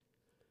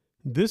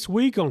This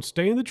week on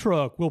Stay in the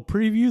Truck, we'll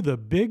preview the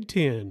Big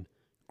Ten.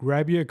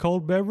 Grab you a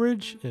cold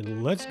beverage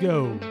and let's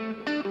go.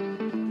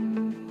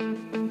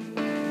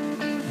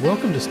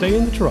 Welcome to Stay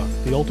in the Truck,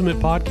 the ultimate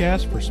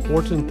podcast for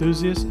sports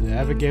enthusiasts and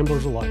avid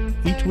gamblers alike.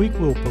 Each week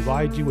we'll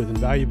provide you with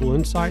invaluable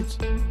insights,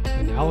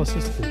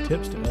 analysis, and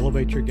tips to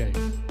elevate your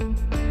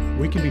game.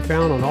 We can be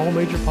found on all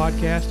major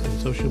podcast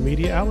and social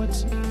media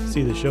outlets.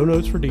 See the show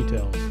notes for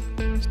details.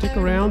 Stick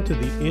around to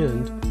the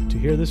end to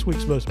hear this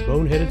week's most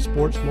boneheaded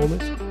sports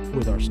moments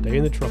with our Stay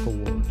in the Truck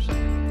Awards.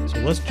 So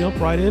let's jump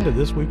right into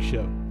this week's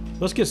show.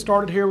 Let's get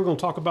started here. We're going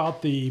to talk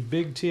about the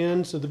Big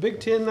Ten. So the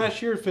Big Ten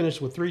last year finished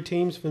with 3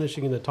 teams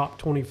finishing in the top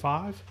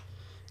 25.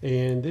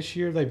 And this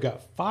year they've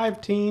got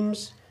 5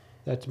 teams.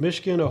 That's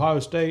Michigan, Ohio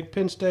State,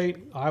 Penn State,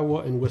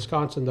 Iowa, and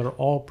Wisconsin that are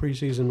all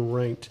preseason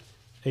ranked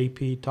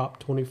AP top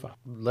 25.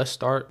 Let's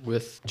start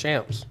with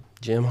champs,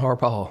 Jim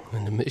Harbaugh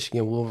and the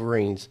Michigan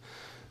Wolverines.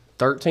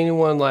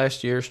 13-1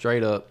 last year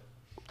straight up,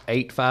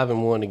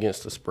 8-5-1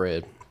 against the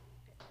spread.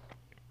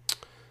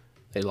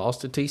 They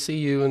lost to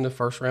TCU in the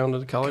first round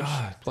of the college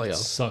playoffs. It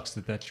sucks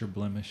that that's your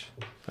blemish.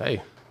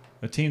 Hey.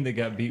 A team that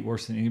got beat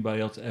worse than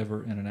anybody else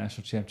ever in a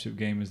national championship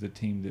game is the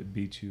team that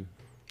beat you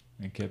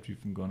and kept you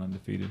from going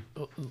undefeated.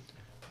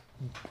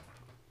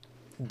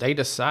 They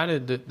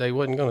decided that they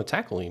wasn't going to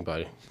tackle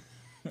anybody.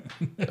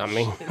 I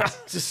mean,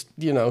 just,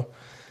 made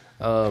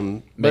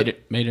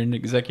an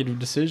executive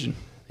decision.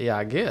 Yeah,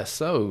 I guess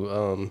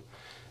so.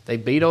 They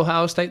beat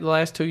Ohio State the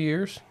last 2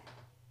 years.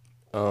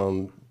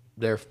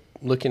 They're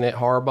looking at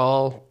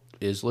Harbaugh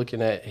is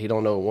looking at, he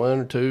don't know, 1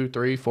 or 2,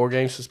 3, 4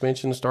 game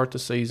suspension to start the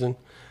season.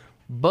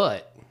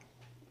 But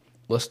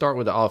let's start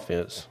with the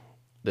offense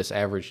that's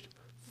averaged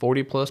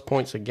 40-plus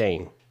points a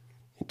game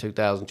in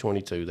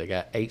 2022. They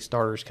got 8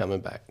 starters coming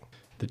back.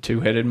 The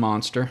two-headed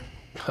monster.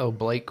 Oh,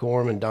 Blake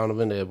Corum and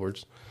Donovan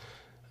Edwards.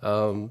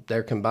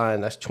 They're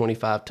combined. That's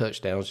 25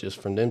 touchdowns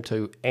just from them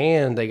two.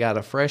 And they got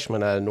a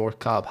freshman out of North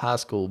Cobb High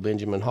School,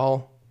 Benjamin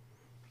Hall.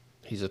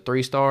 He's a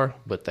 3-star,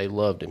 but they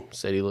loved him.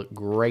 Said he looked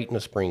great in the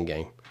spring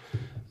game.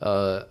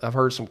 I've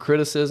heard some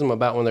criticism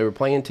about when they were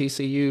playing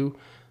TCU.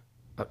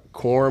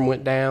 Corum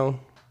went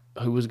down.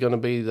 Who was going to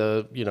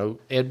be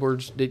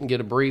Edwards didn't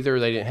get a breather.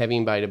 They didn't have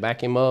anybody to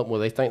back him up. Well,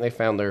 they think they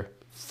found their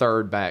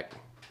third back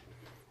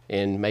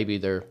and maybe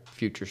their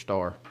future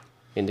star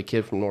in the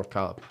kid from North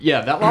Cobb.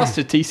 Yeah, that loss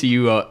to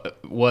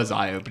TCU was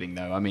eye-opening,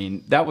 though. I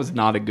mean, that was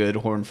not a good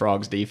Horned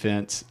Frogs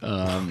defense.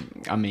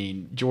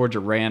 Georgia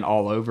ran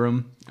all over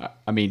them.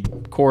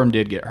 Corum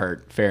did get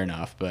hurt, fair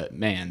enough. But,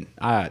 man,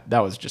 that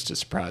was just a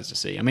surprise to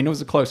see. I mean, it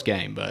was a close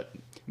game, but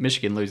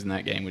Michigan losing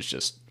that game was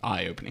just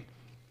eye-opening.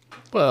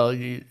 Well,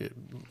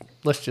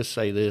 let's just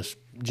say this.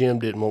 Jim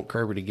didn't want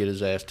Kirby to get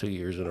his ass 2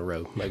 years in a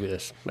row. Maybe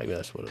that's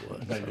what it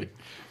was.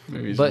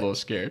 Maybe he's a little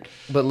scared.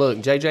 But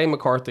look, J.J.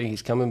 McCarthy,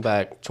 he's coming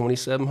back.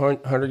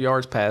 2,700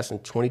 yards passing,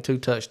 22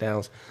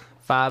 touchdowns,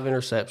 5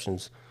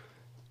 interceptions.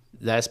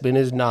 That's been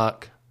his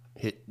knock.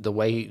 The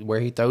way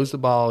where he throws the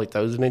ball, he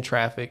throws it in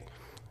traffic.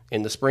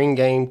 In the spring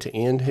game, to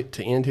end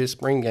his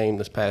spring game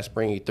this past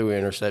spring, he threw an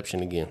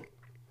interception again.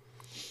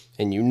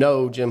 And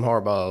Jim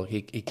Harbaugh,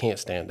 he can't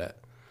stand that.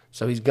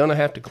 So he's going to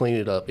have to clean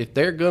it up. If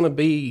they're going to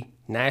be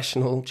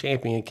national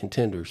champion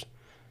contenders,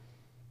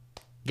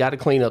 got to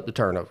clean up the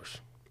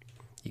turnovers.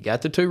 You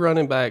got the 2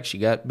 running backs.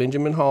 You got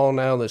Benjamin Hall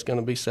now that's going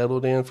to be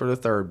settled in for the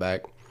third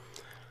back.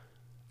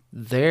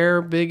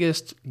 Their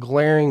biggest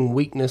glaring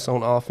weakness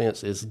on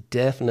offense is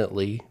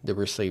definitely the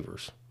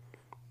receivers.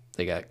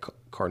 They got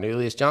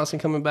Cornelius Johnson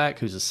coming back,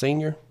 who's a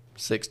senior,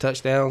 6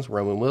 touchdowns.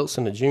 Roman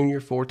Wilson, a junior,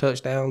 4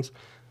 touchdowns.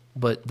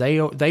 But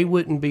they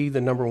wouldn't be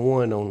the number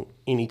 1 on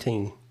any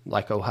team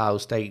like Ohio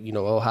State.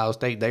 Ohio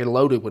State, they're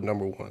loaded with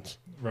number 1s.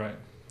 Right.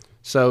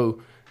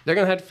 So they're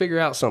going to have to figure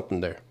out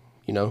something there.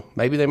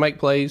 Maybe they make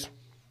plays.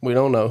 We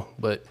don't know,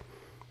 but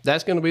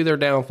that's going to be their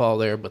downfall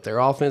there. But their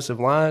offensive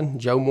line,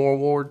 Joe Moore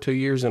Ward, 2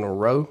 years in a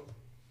row,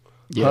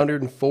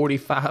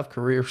 145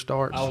 career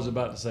starts. I was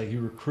about to say he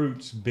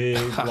recruits big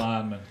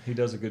linemen. He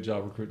does a good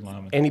job recruiting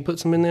linemen. And he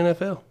puts them in the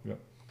NFL.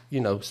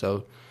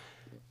 Yep.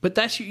 But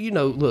that's,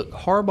 look,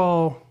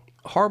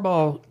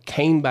 Harbaugh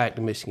came back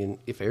to Michigan,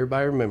 if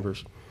everybody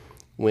remembers,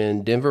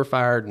 when Denver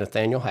fired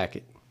Nathaniel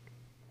Hackett.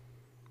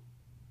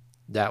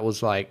 That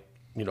was like,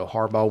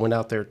 Harbaugh went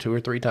out there 2 or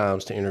 3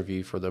 times to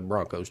interview for the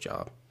Broncos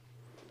job.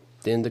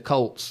 Then the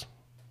Colts.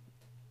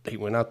 He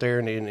went out there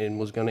and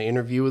was going to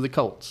interview with the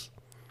Colts.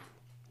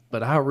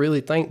 But I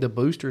really think the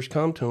boosters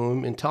come to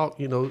him and talk,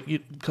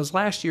 because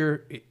last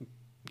year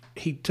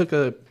he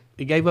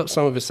gave up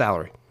some of his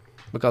salary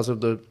because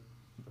of the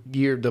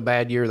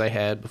bad year they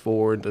had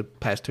before in the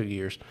past 2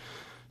 years.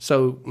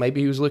 So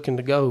maybe he was looking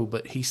to go,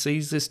 but he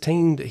sees this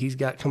team that he's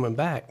got coming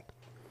back.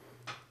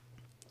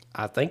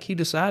 I think he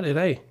decided,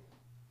 hey,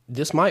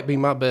 this might be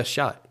my best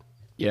shot.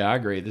 Yeah, I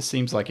agree. This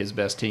seems like his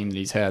best team that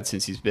he's had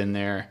since he's been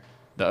there.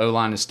 The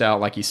O-line is stout,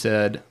 like you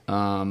said.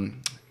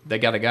 They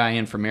got a guy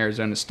in from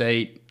Arizona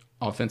State,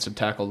 offensive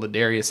tackle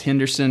Ladarius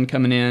Henderson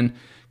coming in.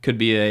 Could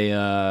be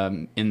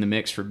in the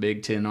mix for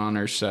Big Ten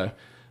honors. So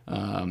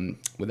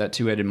With that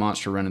two-headed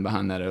monster running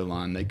behind that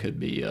O-line, they could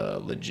be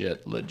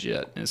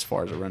legit as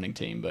far as a running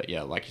team. But,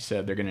 yeah, like you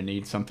said, they're going to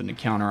need something to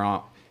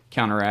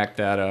counteract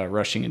that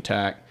rushing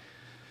attack,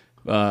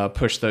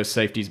 push those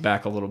safeties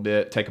back a little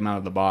bit, take them out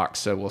of the box.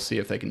 So we'll see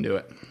if they can do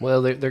it.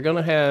 Well, they're going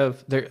to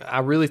have – I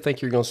really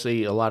think you're going to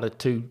see a lot of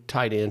two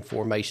tight end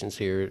formations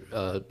here.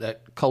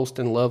 That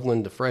Colston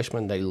Loveland, the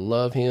freshman, they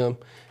love him.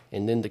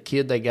 And then the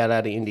kid they got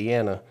out of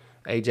Indiana,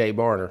 A.J.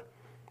 Barner,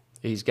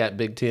 he's got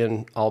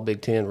all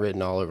Big Ten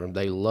written all over him.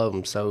 They love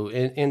him. So,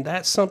 and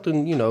that's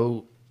something,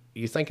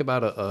 you think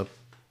about a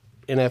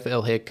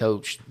NFL head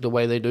coach, the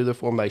way they do the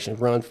formation,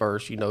 run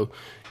first,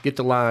 get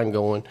the line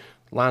going,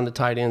 line the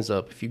tight ends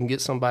up. If you can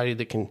get somebody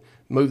that can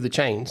move the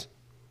chains,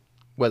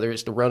 whether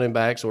it's the running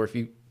backs or if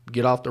you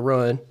get off the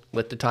run,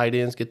 let the tight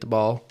ends get the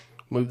ball,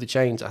 move the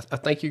chains, I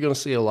think you're going to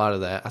see a lot of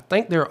that. I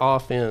think their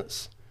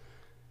offense –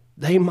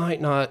 they might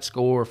not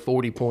score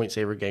 40 points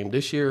every game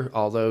this year,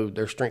 although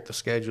their strength of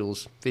schedule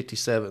is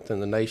 57th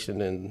in the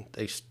nation, and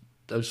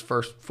those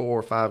first 4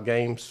 or 5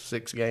 games,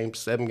 6 games,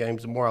 7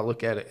 games, the more I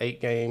look at it,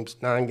 8 games,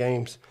 9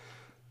 games,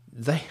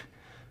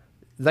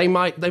 they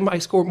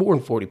might score more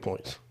than 40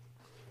 points.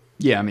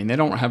 Yeah, I mean, they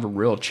don't have a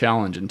real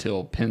challenge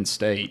until Penn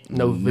State.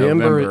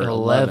 November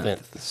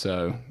 11th.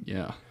 So,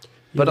 yeah.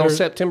 But on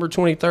September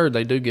 23rd,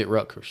 they do get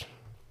Rutgers.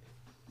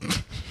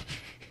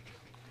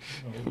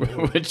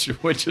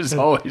 which is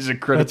always a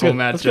critical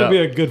matchup. That's going to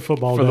be a good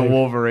football for game. the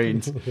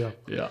Wolverines.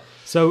 Yeah.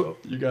 So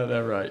you got that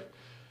right.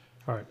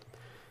 All right.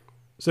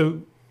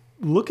 So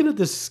looking at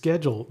this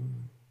schedule,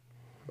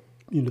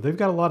 they've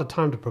got a lot of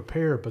time to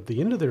prepare, but the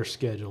end of their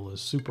schedule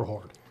is super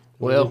hard.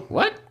 Well,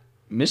 what?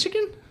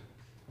 Michigan?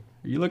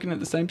 Are you looking at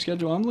the same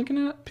schedule I'm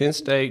looking at? Penn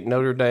State,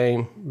 Notre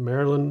Dame,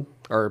 Maryland,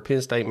 or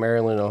Penn State,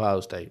 Maryland,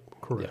 Ohio State.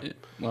 Correct. Yeah.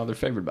 Well, they're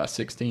favored by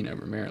 16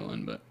 over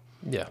Maryland, but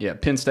yeah,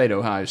 Penn State,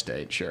 Ohio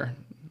State, sure.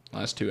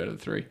 Last 2 out of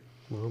the 3.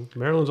 Well,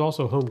 Maryland's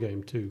also home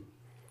game too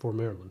for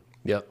Maryland.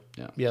 Yep.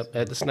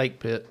 At the Snake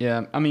Pit.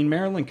 Yeah, I mean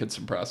Maryland could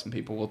surprise some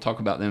people. We'll talk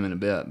about them in a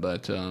bit,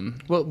 but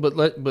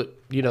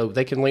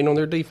they can lean on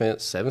their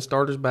defense. 7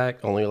 starters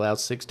back, only allowed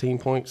 16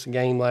 points a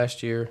game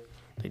last year.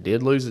 They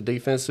did lose a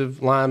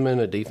defensive lineman,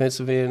 a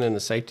defensive end, and a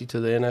safety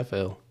to the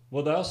NFL.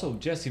 Well, they also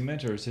Jesse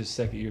Minter is his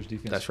second year's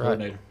defensive That's right.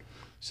 coordinator.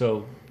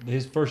 So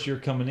his first year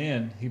coming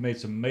in, he made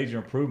some major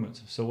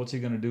improvements. So what's he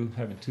going to do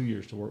having 2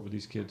 years to work with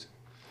these kids?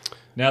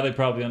 Now they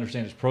probably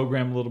understand his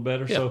program a little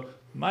better. Yeah. So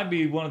might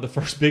be one of the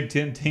first Big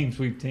Ten teams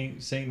we've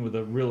seen with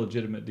a real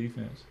legitimate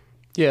defense.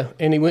 Yeah,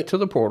 and he went to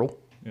the portal.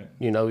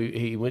 Yeah.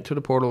 He went to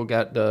the portal,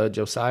 got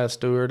Josiah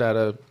Stewart out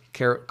of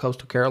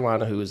Coastal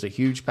Carolina, who is a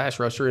huge pass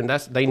rusher, and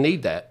they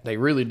need that. They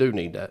really do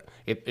need that.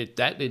 If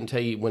that didn't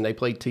tell you when they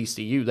played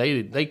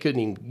TCU, they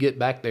couldn't even get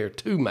back there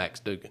to Max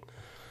Duggan.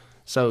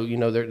 So,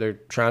 they're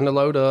trying to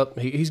load up.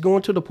 He's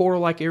going to the portal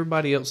like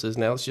everybody else is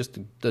now. It's just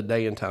the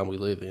day and time we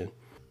live in.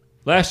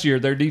 Last year,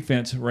 their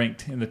defense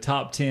ranked in the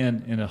top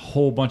 10 in a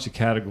whole bunch of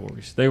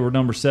categories. They were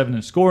number 7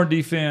 in scoring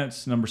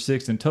defense, number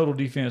 6 in total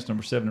defense,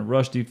 number 7 in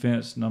rush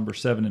defense, number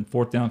 7 in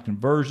fourth down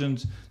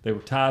conversions. They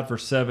were tied for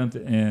 7th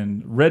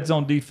in red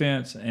zone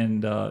defense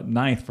and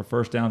 9th for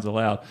first downs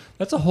allowed.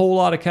 That's a whole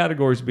lot of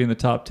categories to be in the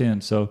top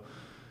 10. So,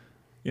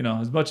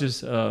 as much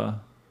as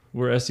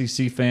we're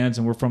SEC fans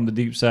and we're from the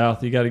Deep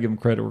South, you got to give them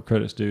credit where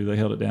credit's due. They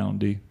held it down on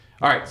D.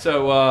 All right,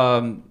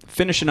 so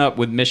finishing up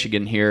with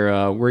Michigan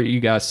here, where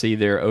you guys see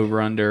their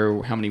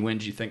over-under, how many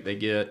wins you think they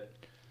get,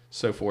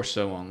 so forth,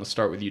 so on. Let's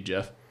start with you,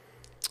 Jeff.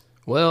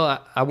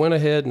 Well, I went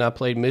ahead and I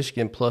played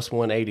Michigan plus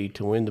 180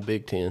 to win the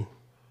Big Ten.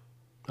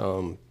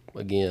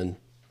 Again,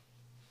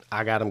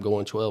 I got them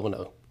going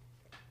 12-0.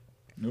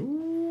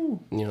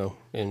 Ooh.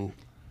 And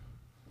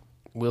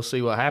we'll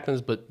see what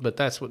happens, but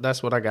that's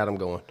what I got them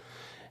going.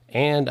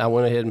 And I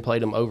went ahead and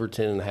played them over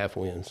 10.5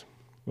 wins.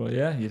 Well,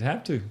 yeah, you'd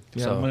have to. If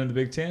you have money in the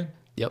Big Ten.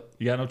 Yep.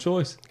 You got no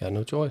choice. Got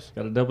no choice.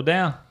 Got to double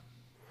down.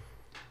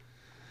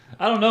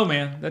 I don't know,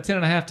 man. That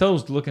 10.5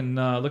 total's looking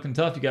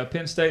tough. You got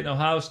Penn State and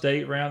Ohio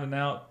State rounding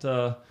out 2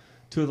 of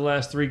the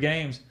last 3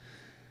 games.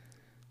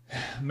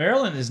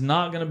 Maryland is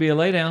not going to be a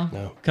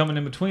laydown coming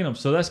in between them.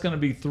 So that's going to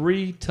be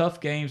 3 tough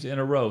games in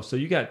a row. So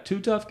you got 2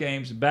 tough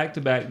games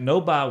back-to-back,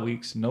 no bye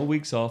weeks, no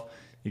weeks off.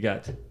 You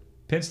got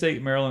Penn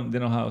State, Maryland,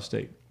 then Ohio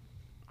State.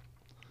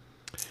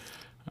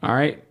 All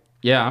right.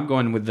 Yeah, I'm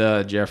going with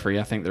Jeffrey.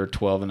 I think they're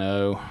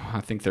 12-0.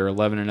 I think they're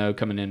 11-0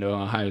 coming into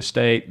Ohio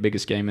State.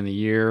 Biggest game of the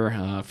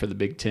year for the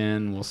Big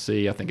Ten. We'll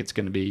see. I think it's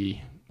going to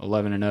be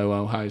 11-0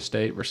 Ohio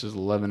State versus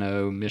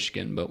 11-0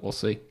 Michigan, but we'll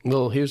see.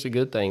 Well, here's the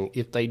good thing.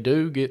 If they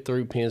do get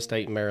through Penn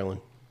State and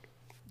Maryland,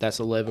 that's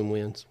 11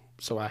 wins.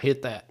 So I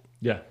hit that.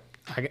 Yeah.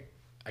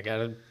 I got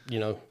to,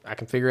 I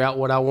can figure out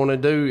what I want to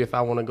do if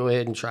I want to go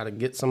ahead and try to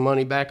get some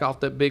money back off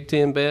that Big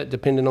Ten bet,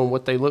 depending on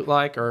what they look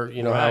like or,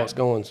 how it's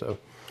going. So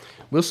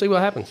we'll see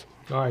what happens.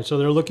 All right, so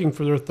they're looking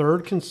for their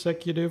 3rd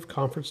consecutive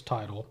conference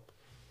title.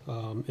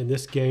 And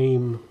this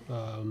game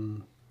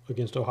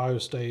against Ohio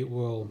State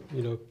will,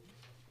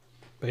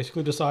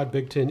 basically decide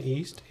Big Ten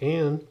East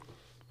and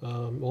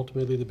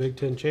ultimately the Big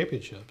Ten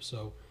championship.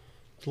 So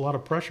it's a lot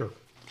of pressure.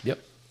 Yep.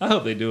 I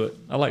hope they do it.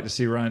 I like to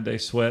see Ryan Day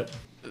sweat.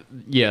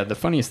 Yeah, the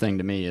funniest thing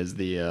to me is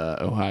the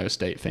Ohio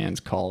State fans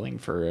calling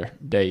for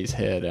Day's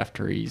head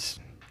after he's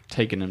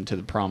taken them to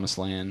the promised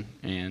land.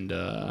 And,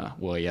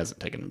 well, he hasn't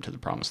taken them to the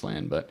promised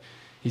land, but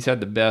he's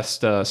had the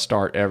best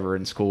start ever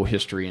in school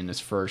history in his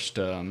first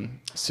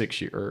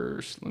 6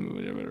 years,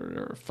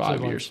 or 5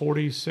 So like years.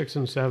 46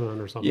 and 7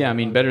 or something. Yeah, I like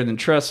mean, that. better than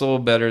Tressel,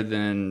 better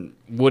than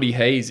Woody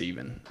Hayes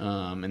even.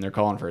 And they're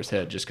calling for his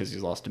head just because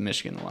he's lost to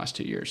Michigan the last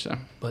 2 years. So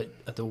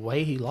But the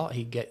way he lost,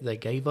 they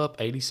gave up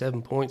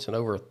 87 points and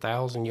over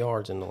 1,000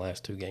 yards in the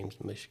last 2 games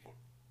to Michigan.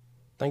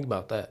 Think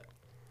about that.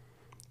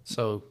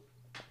 So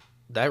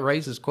that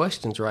raises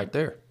questions right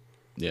there.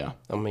 yeah,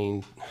 I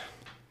mean,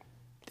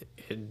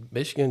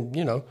 Michigan,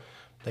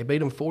 they beat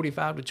them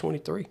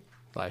 45-23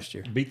 last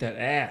year. Beat that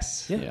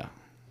ass. yeah.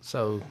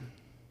 So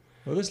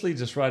Well, this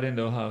leads us right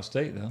into Ohio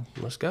State, though.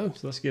 let's go.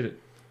 So let's get it.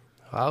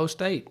 Ohio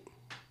State.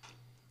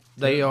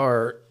 They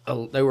were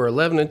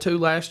 11-2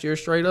 last year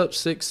straight up,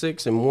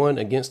 6-6-1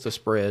 against the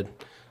spread.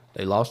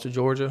 They lost to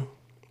Georgia,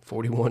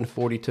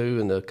 41-42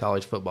 in the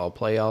college football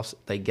playoffs.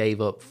 They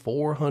gave up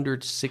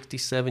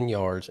 467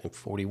 yards and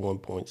 41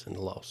 points in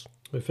the loss.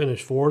 They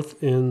finished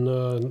 4th in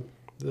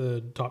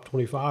the top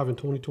 25 in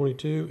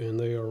 2022, and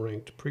they are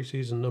ranked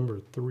preseason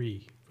number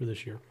 3 for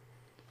this year.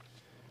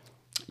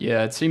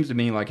 Yeah, it seems to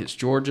me like it's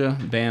Georgia,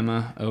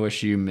 Bama,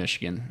 OSU,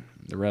 Michigan.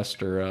 The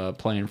rest are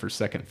playing for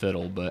second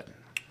fiddle, but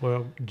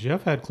Well,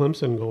 Jeff had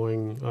Clemson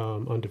going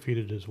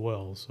undefeated as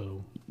well,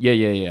 so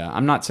yeah.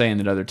 I'm not saying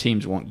that other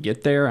teams won't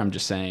get there. I'm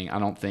just saying I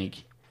don't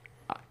think,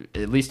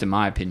 at least in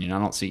my opinion, I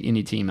don't see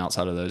any team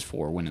outside of those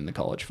 4 winning the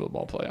college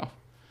football playoff.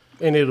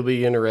 And it'll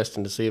be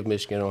interesting to see if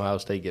Michigan and Ohio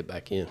State get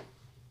back in.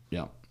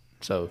 Yeah,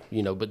 So,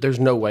 but there's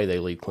no way they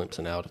leave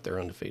Clemson out if they're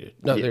undefeated.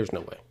 No, Yeah. there's no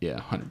way. yeah,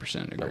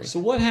 100% agree. So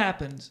what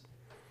happens,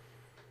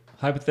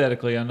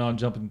 hypothetically, I know I'm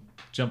jumping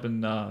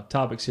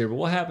topics here, but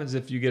what happens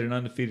if you get an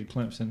undefeated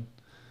Clemson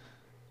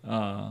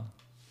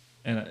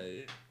in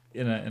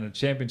a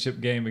championship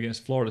game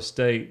against Florida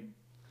State,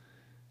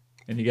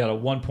 and you got a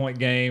 1-point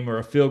game or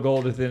a field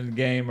goal at the end of the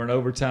game or an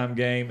overtime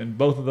game, and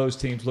both of those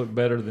teams look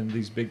better than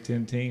these Big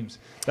Ten teams?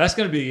 That's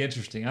going to be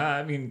interesting.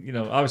 I mean,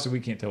 obviously we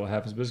can't tell what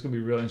happens, but it's going to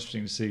be real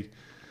interesting to see.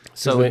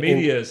 So the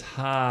media is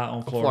high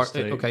on Florida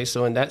State. Okay,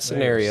 so in that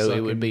scenario, it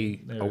would sucking be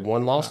their- a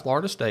one-loss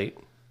Florida State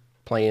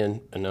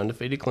playing an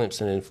undefeated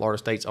Clemson, and Florida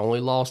State's only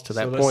loss to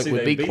that So let's point see,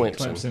 would they be beat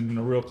Clemson. in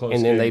a real close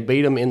And then game. they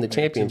beat them in the Make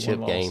it 2-1 championship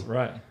loss. game.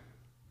 Right.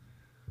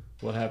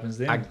 What happens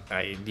then?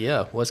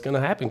 Yeah, what's going to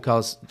happen?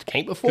 Because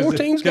can't but 4 'Cause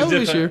teams go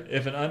this year.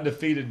 If an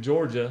undefeated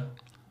Georgia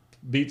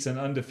beats an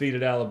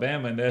undefeated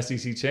Alabama in the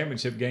SEC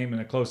championship game in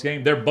a close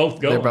game, they're both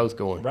going. They're both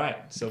going. Right.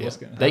 So Yeah. what's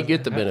going? They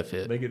get the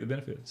benefit. They get the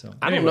benefit. So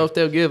I don't know if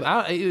they'll give.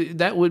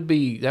 That would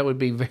be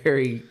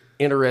very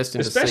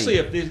interesting especially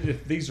to see.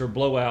 if these are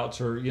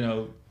blowouts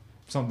or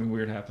something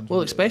weird happens.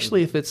 Well,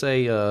 especially if it's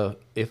a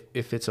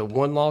if it's a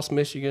one-loss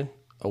Michigan,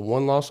 a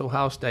one-loss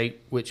Ohio State,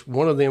 which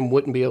one of them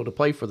wouldn't be able to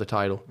play for the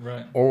title,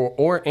 Right.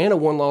 and a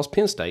one-loss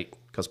Penn State,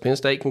 because Penn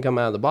State can come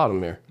out of the bottom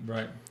there.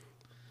 Right.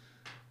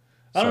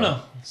 I don't know.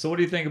 So what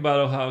do you think about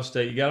Ohio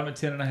State? You got them at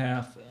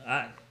 10.5.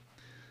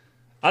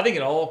 I think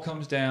it all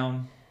comes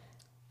down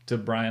to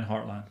Brian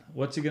Hartline.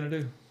 What's he going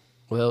to do?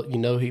 Well,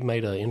 he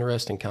made an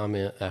interesting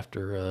comment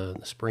after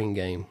the spring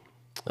game.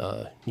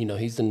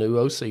 He's the new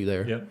OC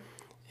there. Yep.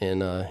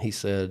 And he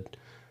said,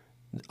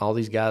 all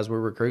these guys we're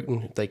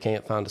recruiting, if they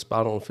can't find a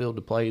spot on the field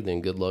to play,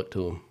 then good luck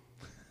to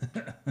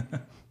them.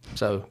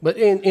 So, but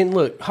and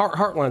look,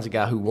 Hartline's a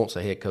guy who wants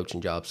a head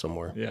coaching job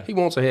somewhere. Yeah. He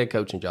wants a head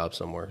coaching job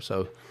somewhere.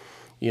 So,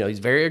 he's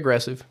very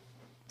aggressive,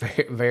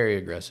 very, very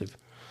aggressive.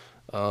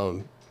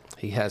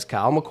 He has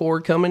Kyle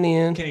McCord coming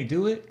in. Can he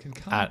do it? Can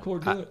Kyle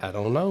McCord do it? I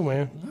don't know,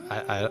 man.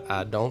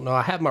 I don't know.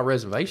 I have my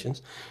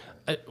reservations.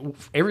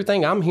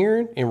 Everything I'm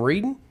hearing and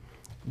reading,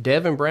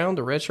 Devin Brown,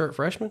 the redshirt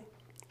freshman,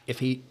 if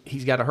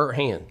he's got a hurt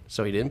hand,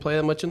 so he didn't play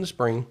that much in the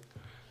spring.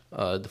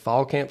 The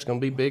fall camp's going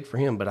to be big for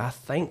him, but I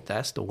think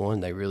that's the one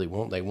they really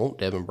want. They want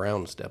Devin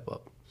Brown to step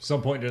up.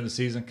 Some point during the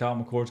season, Kyle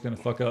McCord's going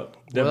to fuck up.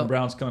 Devin Well-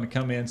 Brown's going to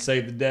come in,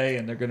 save the day,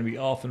 and they're going to be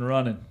off and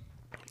running.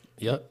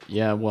 Yep.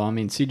 Yeah, well, I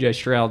mean, C.J.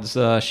 Stroud's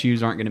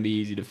shoes aren't going to be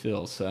easy to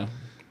fill, so.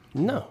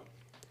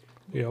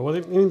 Yeah, well,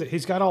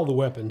 he's got all the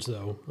weapons,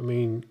 though. I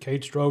mean,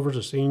 Cade Strover's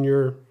a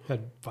senior,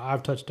 had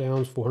 5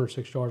 touchdowns,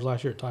 406 yards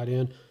last year at tight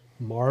end.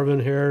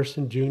 Marvin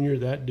Harrison Jr.,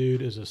 that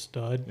dude is a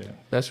stud. Yeah.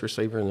 Best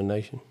receiver in the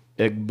nation.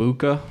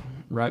 Egbuka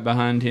right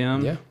behind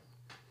him. Yeah.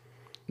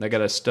 They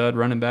got a stud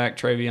running back,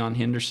 Travion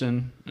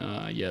Henderson.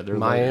 They're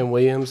Mayan loaded.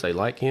 Williams, they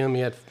like him.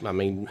 They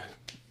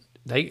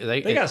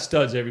They got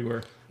studs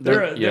everywhere.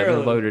 They're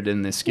loaded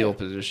in the skill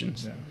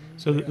positions. Yeah.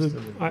 So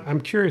I'm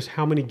curious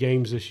how many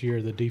games this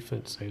year the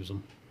defense saves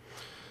them.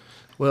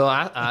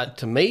 Well,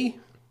 to me,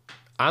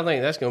 I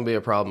think that's going to be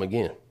a problem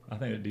again. I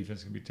think the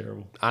defense can be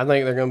terrible. I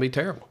think they're going to be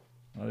terrible.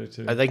 I do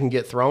too. They can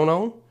get thrown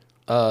on.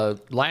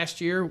 Last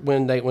year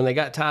when they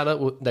got tied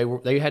up,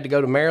 they had to go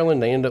to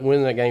Maryland. They ended up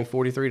winning that game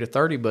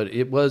 43-30, but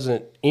it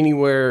wasn't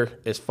anywhere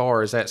as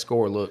far as that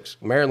score looks.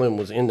 Maryland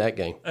was in that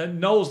game.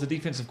 Knowles, the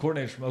defensive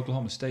coordinator from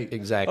Oklahoma State.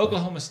 Exactly.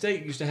 Oklahoma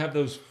State used to have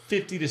those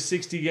 50 to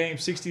 60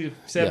 games, 60 to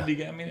 70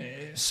 games. I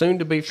mean, soon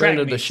to be friend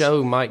of the meets.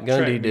 show, Mike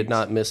Track Gundy did meets.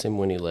 not miss him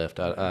when he left.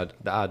 I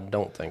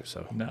don't think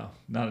so. No,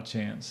 not a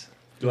chance.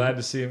 Glad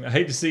to see him. I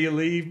hate to see you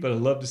leave, but I'd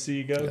love to see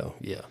you go. No,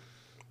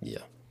 yeah,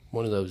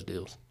 one of those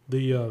deals.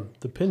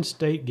 The Penn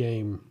State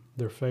game,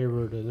 they're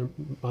favored and they're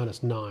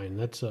 -9.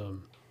 That's I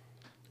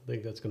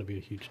think that's going to be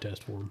a huge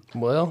test for them.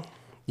 Well,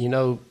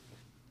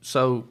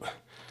 so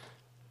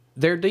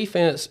their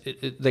defense,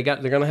 they're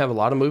going to have a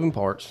lot of moving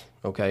parts.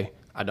 Okay,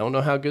 I don't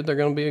know how good they're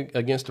going to be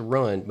against the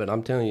run, but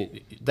I'm telling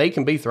you, they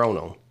can be thrown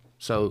on.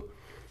 So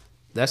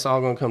that's all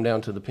going to come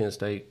down to the Penn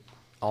State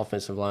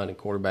offensive line and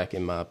quarterback,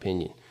 in my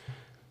opinion.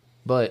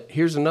 But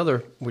here's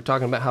another. We're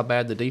talking about how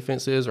bad the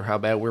defense is or how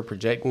bad we're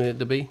projecting it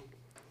to be.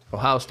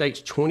 Ohio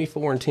State's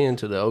 24-10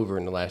 to the over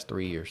in the last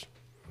 3 years.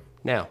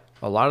 Now,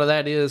 a lot of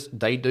that is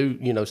they do,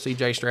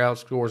 C.J. Stroud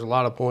scores a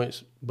lot of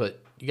points,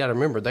 but you got to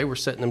remember they were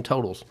setting them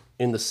totals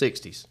in the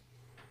 60s.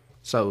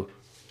 So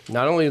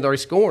not only are they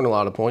scoring a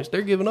lot of points,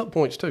 they're giving up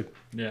points too.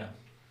 Yeah.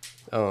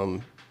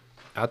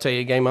 I'll tell you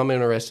a game I'm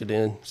interested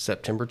in,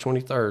 September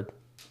 23rd.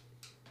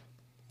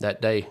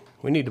 That day.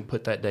 We need to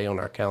put that day on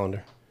our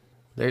calendar.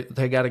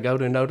 They got to go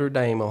to Notre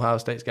Dame. Ohio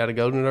State's got to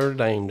go to Notre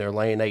Dame. They're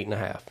laying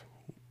 8.5.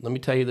 Let me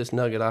tell you this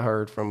nugget I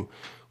heard from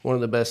one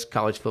of the best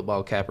college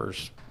football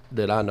cappers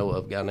that I know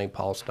of, a guy named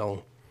Paul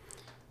Stone.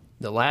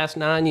 The last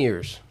 9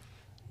 years,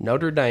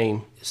 Notre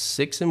Dame is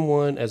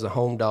 6-1 as a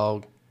home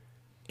dog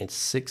and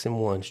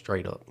 6-1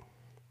 straight up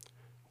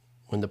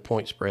when the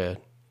point spread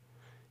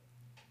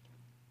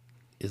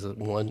is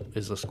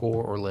a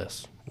score or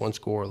less, one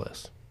score or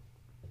less.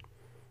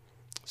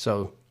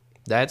 So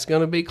that's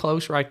going to be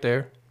close right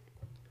there.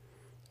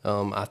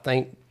 I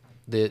think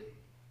that,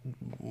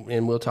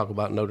 and we'll talk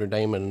about Notre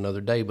Dame in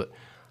another day, but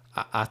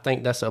I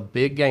think that's a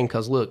big game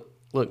because, look,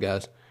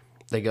 guys,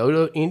 they go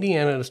to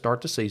Indiana to start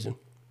the season.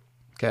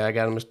 Okay, I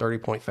got them as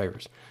 30-point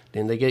favorites.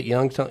 Then they get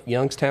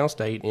Youngstown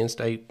State,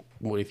 in-state,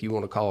 if you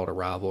want to call it a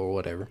rival or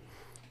whatever.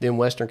 Then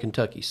Western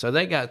Kentucky. So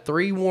they got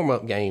 3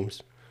 warm-up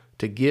games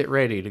to get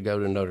ready to go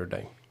to Notre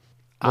Dame.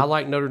 I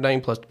like Notre Dame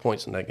plus the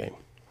points in that game.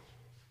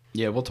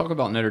 Yeah, we'll talk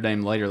about Notre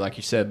Dame later, like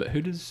you said. But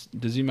who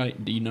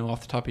do you know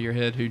off the top of your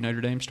head who Notre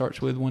Dame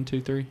starts with? 1,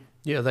 2, 3.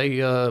 Yeah,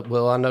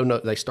 I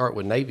know they start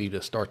with Navy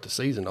to start the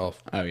season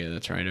off. Oh yeah,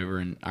 that's right, over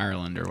in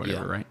Ireland or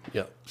whatever, right?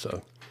 Yeah.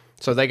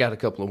 So they got a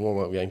couple of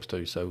warm up games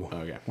too. So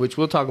okay. Which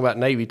we'll talk about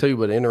Navy too.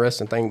 But the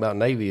interesting thing about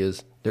Navy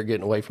is they're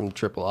getting away from the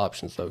triple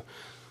option. So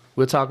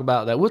we'll talk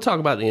about that. We'll talk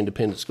about the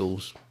independent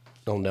schools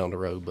on down the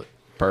road. But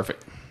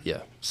Perfect.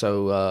 yeah.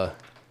 So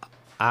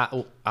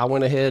I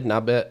went ahead and I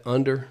bet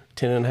under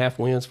 10.5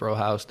 wins for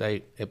Ohio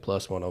State at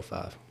plus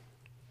 105.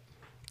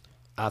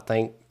 I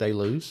think they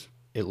lose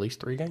at least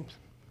 3 games.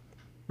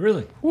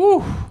 Really?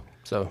 Woo!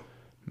 So,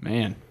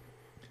 Man.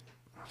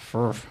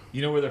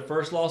 You know where their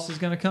first loss is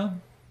going to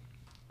come?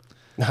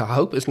 I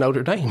hope it's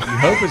Notre Dame. I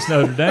hope it's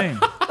Notre Dame.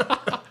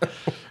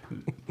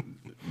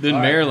 Then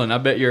Maryland. I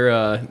bet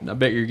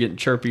you're getting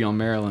chirpy on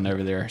Maryland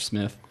over there,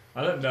 Smith.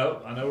 I don't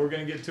know. I know we're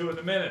going to get to it in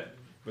a minute.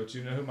 But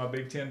you know who my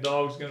Big Ten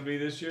dog is going to be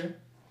this year?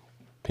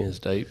 Penn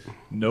State.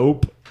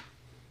 Nope.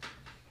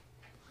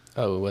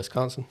 Oh,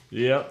 Wisconsin.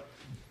 Yep.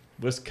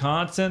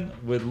 Wisconsin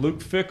with Luke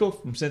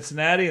Fickell from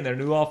Cincinnati and their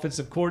new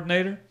offensive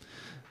coordinator.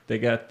 They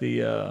got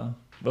the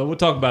well, we'll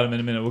talk about them in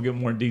a minute. We'll get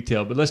more in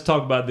detail. But let's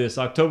talk about this.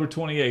 October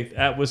 28th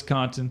at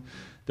Wisconsin.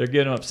 They're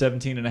getting up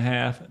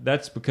 17.5.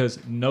 That's because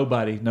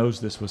nobody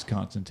knows this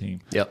Wisconsin team.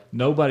 Yep.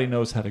 Nobody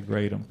knows how to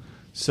grade them.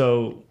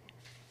 So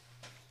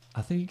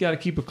I think you got to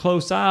keep a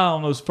close eye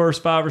on those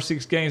first 5 or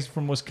 6 games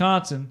from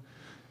Wisconsin.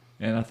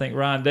 And I think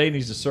Ryan Day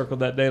needs to circle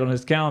that date on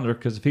his calendar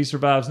because if he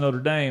survives Notre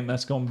Dame,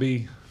 that's going to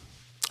be.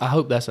 I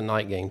hope that's a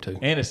night game too.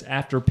 And it's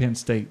after Penn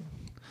State.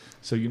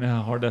 So you know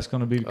how hard that's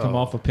going to be to come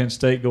off of Penn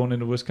State going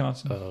into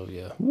Wisconsin? Oh,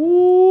 yeah.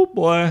 Woo,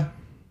 boy.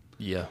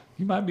 Yeah.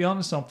 You might be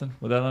onto something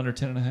with that under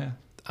 10.5.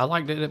 I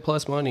liked it at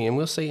plus money, and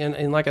we'll see.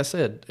 And like I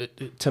said,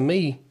 to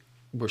me,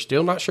 we're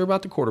still not sure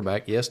about the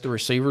quarterback. Yes, the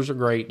receivers are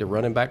great. The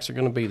running backs are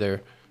going to be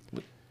there.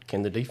 But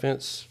can the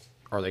defense,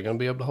 are they going to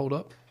be able to hold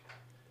up?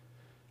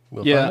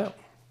 We'll find out.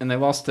 And they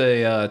lost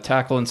a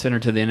tackle and center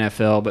to the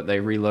NFL, but they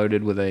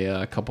reloaded with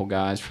a couple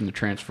guys from the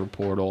transfer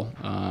portal.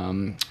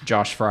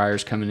 Josh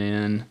Fryer's coming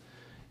in.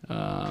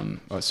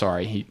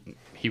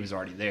 He was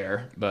already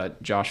there,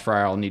 but Josh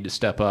Fryer will need to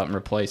step up and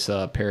replace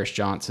Paris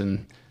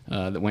Johnson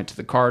that went to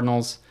the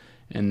Cardinals.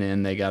 And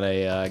then they got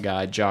a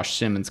guy, Josh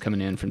Simmons,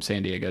 coming in from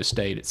San Diego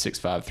State at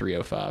 6'5",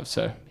 305.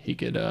 So he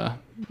could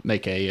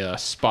make a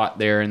spot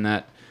there in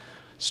that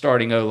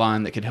starting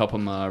O-line that could help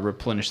him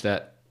replenish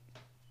that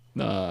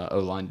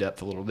O-line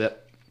depth a little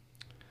bit.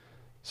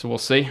 So we'll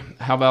see.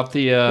 How about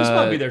the... this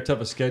might be their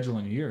toughest schedule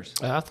in years.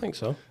 I think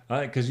so.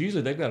 Because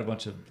usually they've got a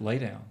bunch of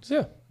laydowns.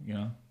 Yeah. You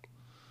know?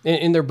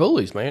 And they're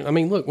bullies, man. I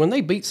mean, look, when they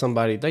beat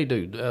somebody, they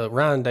do.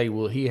 Ryan Day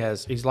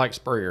he's like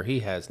Sprayer. He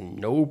has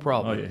no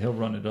problem. Oh yeah, he'll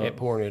run it at up.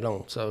 pouring it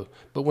on. So,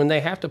 but when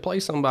they have to play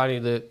somebody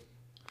that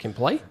can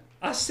play,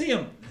 I see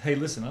them. Hey,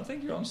 listen, I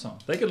think you're on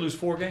something. They could lose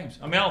 4 games.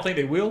 I mean, I don't think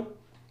they will,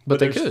 But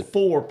they there's could.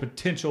 4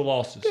 potential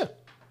losses. Yeah.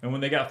 And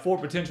when they got 4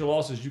 potential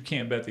losses, you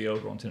can't bet the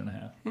over on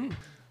 10.5.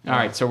 All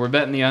right, so we're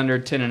betting the under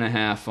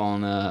 10.5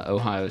 on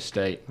Ohio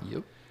State.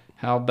 Yep.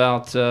 How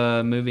about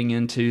moving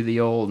into the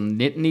old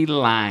Nittany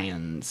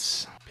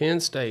Lions? Penn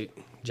State,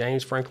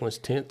 James Franklin's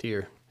 10th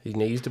year. He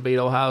needs to beat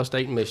Ohio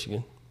State and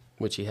Michigan,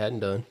 which he hadn't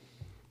done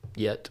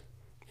yet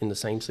in the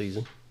same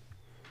season.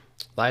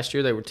 Last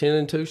year they were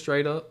 10-2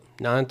 straight up,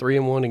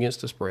 9-3-1 against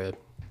the spread.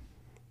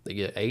 They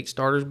get 8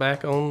 starters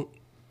back on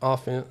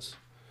offense.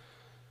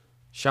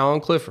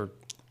 Sean Clifford,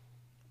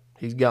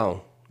 he's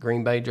gone.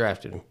 Green Bay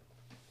drafted him.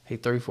 He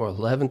threw for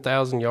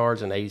 11,000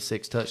 yards and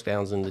 86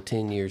 touchdowns in the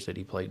 10 years that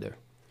he played there.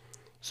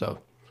 So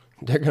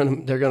they're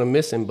gonna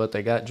miss him, but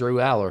they got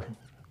Drew Aller,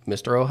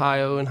 Mr.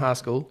 Ohio in high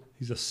school,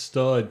 He's a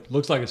stud.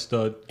 Looks like a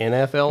stud.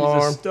 NFL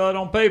He's arm, a stud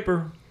on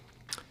paper.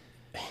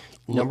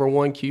 number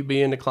 1 QB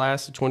in the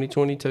class of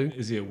 2022.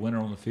 Is he a winner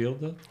on the field,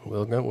 though?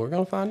 We're going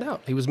to find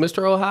out. He was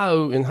Mr.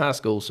 Ohio in high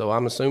school, so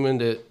I'm assuming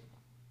that,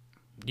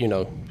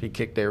 he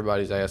kicked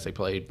everybody's ass they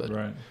played. But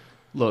Right.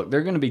 Look,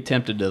 they're going to be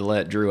tempted to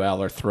let Drew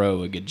Aller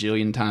throw a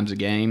gajillion times a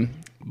game,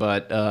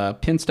 but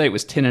Penn State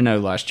was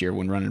 10-0 last year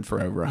when running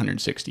for over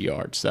 160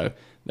 yards. So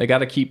they got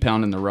to keep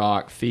pounding the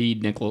rock,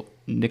 feed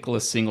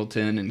Nicholas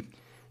Singleton and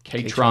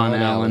Katron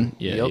Allen.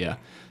 Yeah, Yep.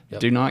 Yep.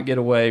 Do not get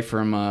away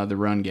from the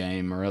run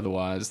game, or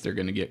otherwise they're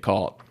going to get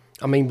caught.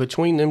 I mean,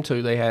 between them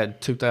two, they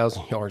had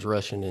 2,000 yards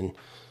rushing and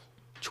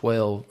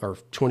 12 or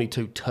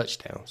 22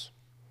 touchdowns.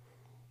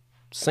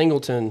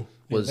 Singleton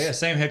was They have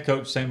same head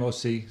coach, same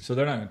OC, so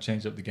they're not going to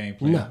change up the game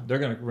plan. No. They're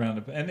going to round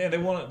up, and they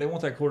want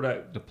that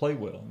quarterback to play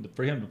well. And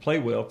for him to play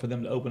well, for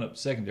them to open up the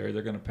secondary,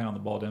 they're going to pound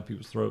the ball down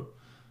people's throat.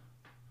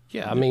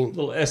 yeah. I mean,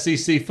 Little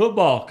SEC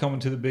football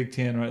coming to the Big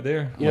Ten right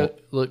there.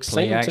 look,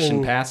 Play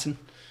action passing.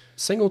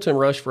 Singleton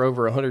rushed for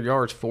over 100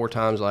 yards 4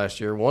 times last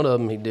year. One of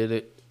them, he did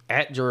it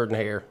at Jordan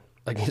Hare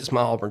against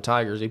my Auburn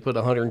Tigers. He put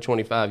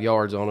 125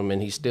 yards on him,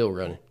 and he's still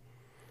running.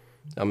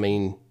 I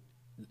mean,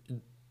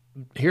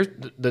 here's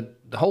the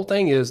whole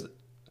thing is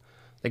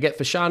they get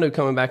Fashanu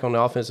coming back on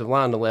the offensive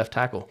line, the left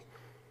tackle.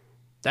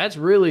 That's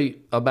really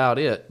about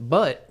it.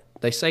 But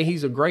they say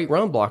he's a great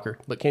run blocker,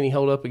 but can he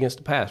hold up against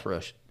the pass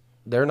rush?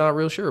 They're not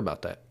real sure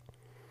about that.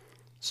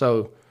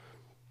 So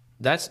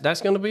that's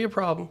going to be a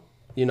problem.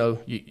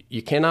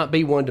 You cannot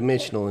be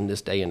one-dimensional in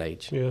this day and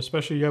age. Yeah,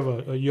 especially you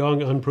have a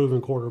young, unproven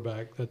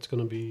quarterback. That's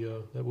going to be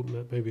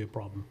that may be a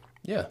problem.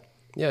 Yeah,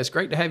 it's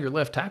great to have your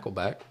left tackle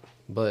back,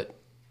 but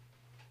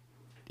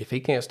if he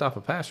can't stop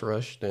a pass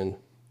rush, then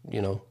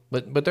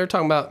But they're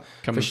talking about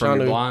Coming from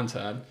your blind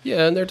side.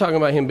 Yeah, and they're talking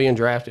about him being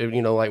drafted.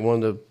 Like one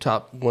of the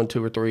top 1,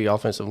 2, or 3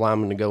 offensive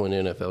linemen to go in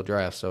the NFL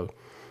draft. So,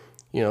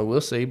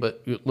 we'll see.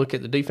 But look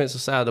at the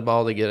defensive side of the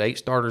ball. They get 8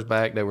 starters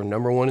back. They were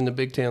number 1 in the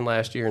Big Ten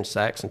last year in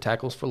sacks and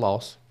tackles for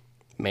loss.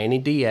 Manny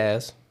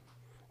Diaz,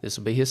 this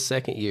will be his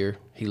 2nd year.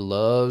 He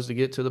loves to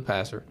get to the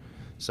passer.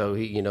 So,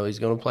 he's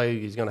going to play.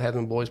 He's going to have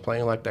them boys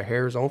playing like their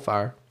hair is on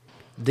fire.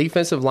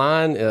 Defensive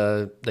line,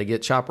 they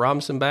get Chop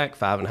Robinson back,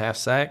 5.5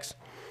 sacks.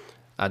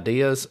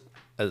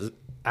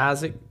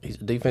 Isaac, he's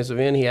a defensive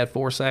end. He had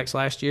 4 sacks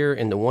last year.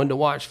 And the one to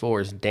watch for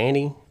is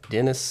Danny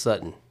Dennis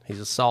Sutton. He's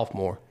a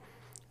sophomore.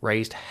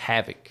 Raised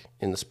havoc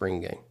in the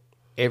spring game.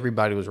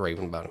 Everybody was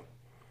raving about him.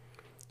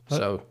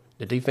 So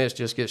the defense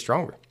just gets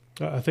stronger.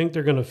 I think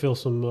they're going to feel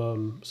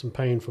some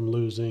pain from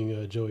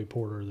losing Joey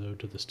Porter though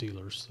to the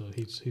Steelers. So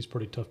he's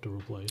pretty tough to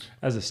replace.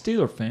 As a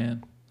Steeler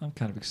fan, I'm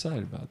kind of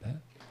excited about that.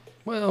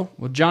 Well,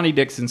 Johnny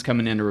Dixon's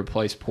coming in to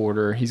replace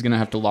Porter. He's going to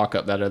have to lock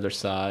up that other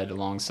side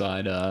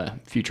alongside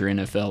future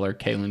NFLer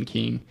Kalen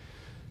King.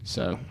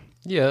 So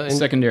yeah, and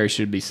secondary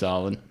should be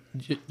solid.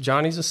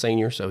 Johnny's a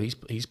senior, so he's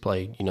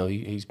played.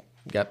 He's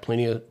got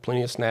plenty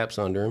of snaps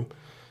under him.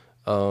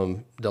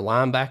 The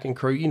linebacking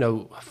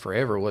crew,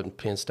 forever wasn't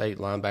Penn State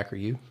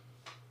linebacker you.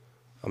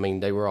 I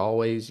mean, they were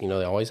always, they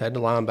always had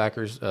the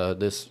linebackers.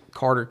 This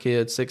Carter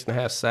kid,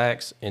 6.5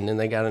 sacks, and then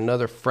they got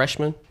another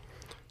freshman,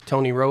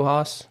 Tony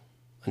Rojas,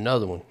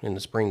 another one in the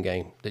spring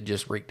game that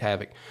just wreaked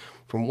havoc.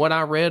 From what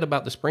I read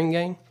about the spring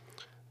game,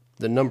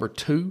 the number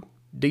 2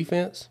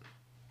 defense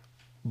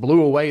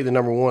blew away the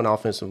number 1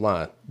 offensive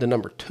line, the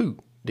number 2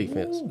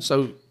 defense. Ooh.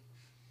 So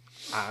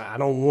I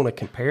don't want to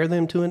compare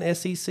them to an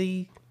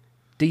SEC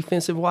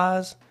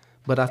defensive-wise,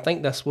 but I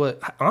think that's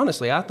what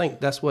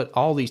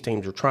all these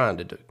teams are trying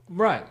to do.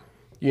 Right.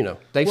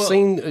 They've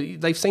seen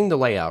the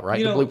layout,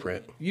 right? The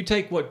blueprint. You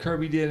take what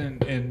Kirby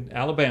did in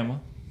Alabama,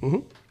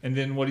 and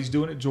then what he's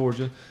doing at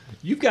Georgia.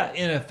 You've got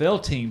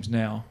NFL teams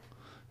now.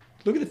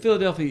 Look at the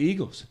Philadelphia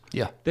Eagles.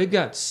 Yeah. They've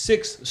got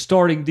 6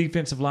 starting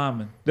defensive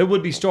linemen. There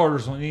would be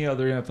starters on any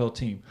other NFL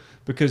team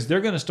because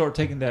they're going to start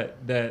taking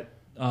that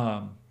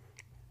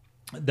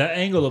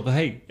angle of,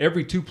 hey,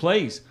 every 2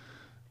 plays,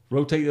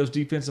 rotate those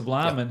defensive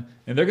linemen,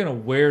 and they're going to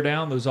wear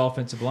down those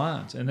offensive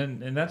lines.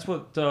 And that's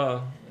what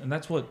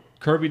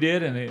Kirby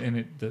did,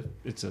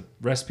 it's a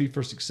recipe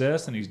for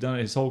success, and he's done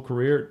it his whole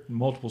career at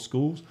multiple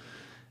schools.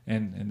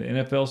 And the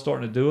NFL is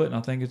starting to do it, and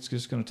I think it's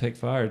just going to take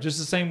fire. Just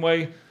the same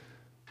way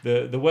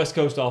the West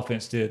Coast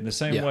offense did, and the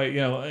same way,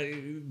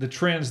 the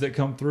trends that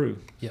come through.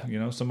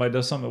 Yeah. Somebody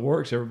does something that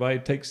works, everybody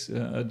adapts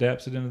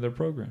it into their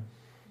program.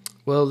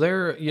 Well,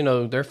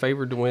 they're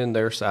favored to win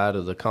their side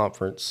of the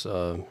conference.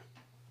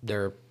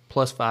 They're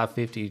plus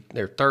 550.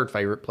 They're third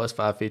favorite, plus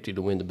 550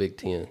 to win the Big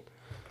Ten.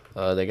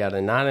 They got a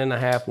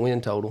 9.5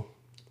 win total.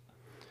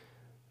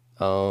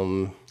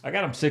 I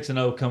got them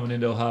 6-0 coming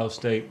into Ohio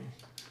State,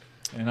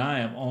 and I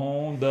am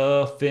on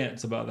the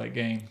fence about that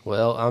game.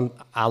 Well,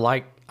 I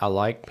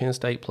like Penn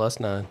State plus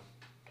 9.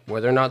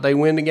 Whether or not they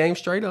win the game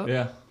straight up.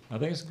 Yeah, I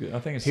think it's good. I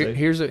think it's safe.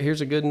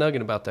 Here's a good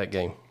nugget about that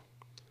game.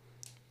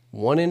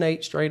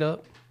 1-8 straight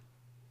up,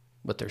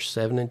 but they're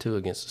 7-2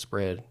 against the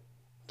spread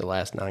the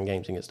last 9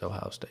 games against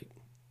Ohio State.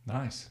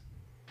 Nice.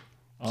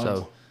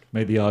 So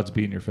may the odds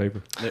be in your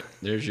favor.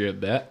 There's your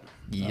bet.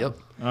 Yep.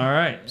 All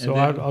right. So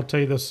I'll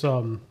tell you this.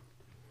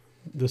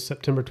 This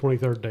September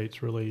 23rd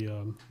date's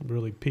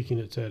really peaking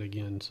its head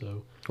again.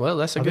 So well,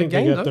 that's a I good think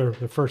game. they got their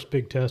first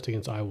big test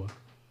against Iowa.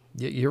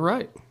 You're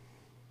right.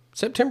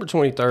 September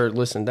 23rd.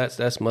 Listen,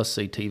 that's must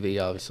see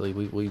TV. Obviously,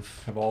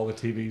 we've have all the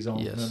TVs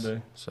on that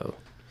day. So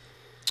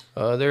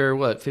they're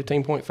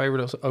 15-point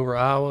favorite over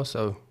Iowa.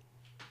 So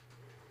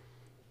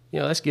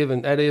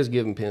that is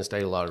giving Penn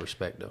State a lot of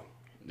respect, though.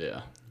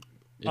 Yeah.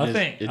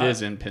 It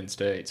is in Penn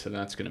State, so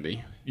that's going to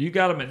be. You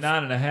got them at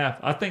 9.5.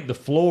 I think the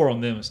floor on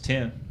them is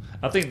 10.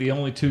 I think the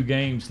only 2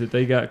 games that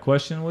they got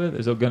questioned with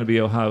is going to be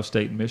Ohio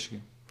State and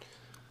Michigan.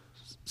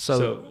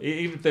 So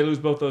even if they lose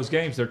both those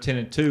games, they're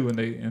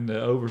 10-2, and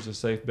the over's a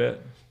safe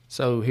bet.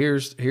 So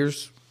here's,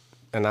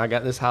 and I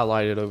got this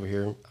highlighted over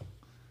here.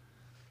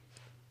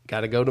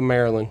 Got to go to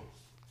Maryland,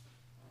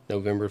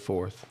 November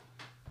 4th.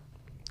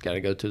 Got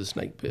to go to the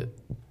Snake Pit.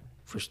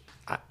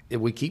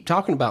 We keep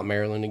talking about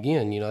Maryland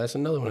again. That's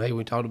another one. Hey,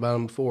 we talked about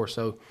them before.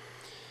 So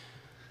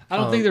I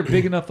don't think they're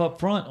big enough up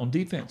front on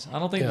defense. I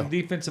don't think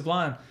the defensive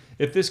line.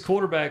 If this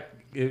quarterback,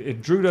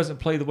 if Drew doesn't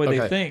play the way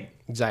they think,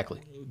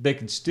 exactly, they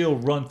can still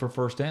run for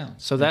first down.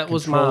 So that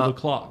was the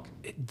clock.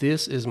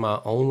 This is my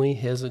only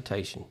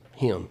hesitation.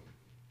 Him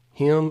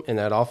and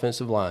that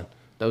offensive line.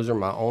 Those are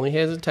my only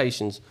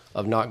hesitations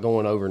of not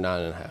going over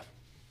 9.5.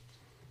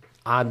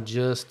 I'm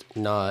just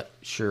not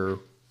sure,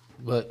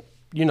 but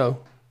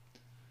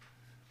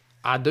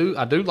I do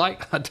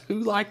like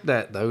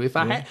that though. If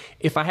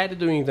I had to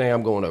do anything,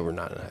 I'm going over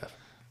 9.5.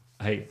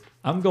 Hey,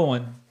 I'm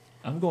going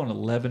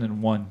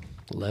 11-1.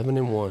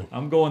 11-1.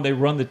 I'm going. They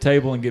run the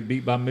table and get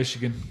beat by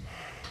Michigan.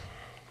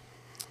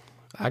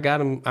 I got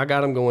them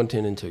going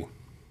 10-2.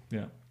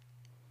 Yeah.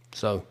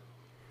 So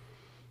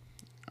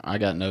I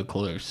got no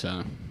clue.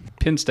 So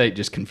Penn State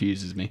just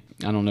confuses me.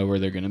 I don't know where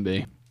they're going to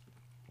be.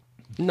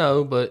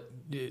 No, but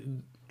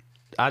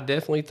I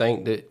definitely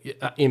think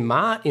that in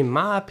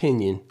my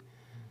opinion,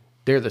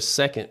 they're the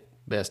second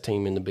best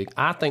team in the Big.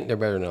 I think they're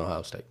better than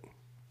Ohio State.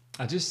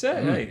 I just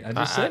said, it.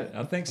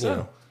 I think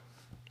so.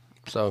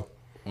 So,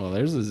 well,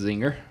 there's a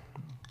zinger.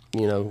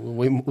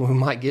 We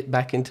might get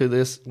back into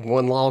this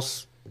one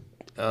loss.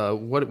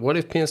 What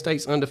if Penn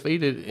State's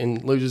undefeated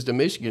and loses to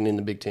Michigan in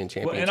the Big Ten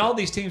championship? Well, and all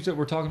these teams that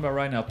we're talking about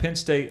right now, Penn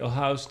State,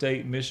 Ohio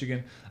State,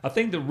 Michigan, I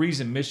think the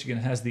reason Michigan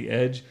has the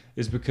edge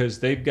is because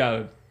they've got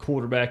a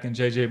quarterback in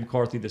J.J.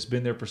 McCarthy that's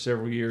been there for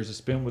several years,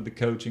 that's been with the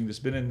coaching, that's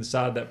been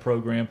inside that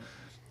program.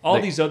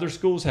 These other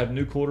schools have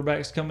new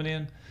quarterbacks coming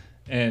in,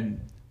 and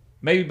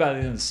maybe by the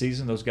end of the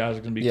season, those guys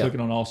are going to be clicking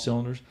on all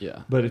cylinders.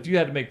 Yeah. But if you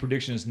had to make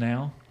predictions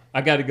now,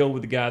 I got to go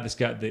with the guy that's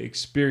got the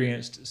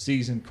experienced,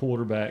 seasoned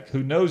quarterback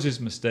who knows his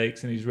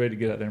mistakes and he's ready to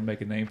get out there and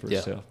make a name for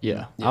himself.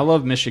 Yeah. I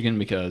love Michigan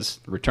because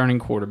returning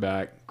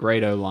quarterback,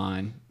 great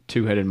O-line,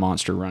 2-headed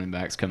monster running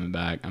backs coming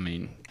back. I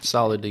mean,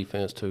 solid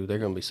defense too. They're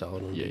going to be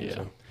solid on defense.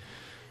 Yeah.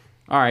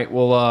 All right,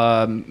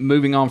 well,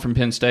 moving on from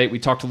Penn State, we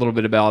talked a little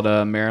bit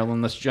about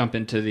Maryland. Let's jump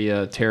into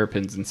the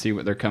Terrapins and see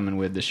what they're coming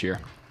with this year.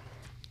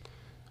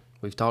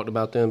 We've talked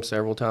about them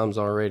several times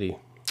already.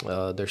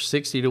 They're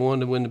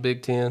 60-1 to win the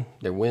Big Ten.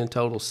 Their win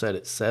total set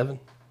at 7.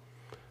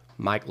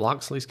 Mike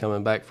Loxley's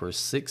coming back for his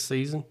 6th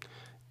season.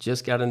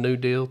 Just got a new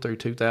deal through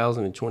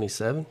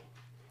 2027.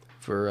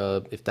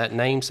 If that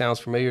name sounds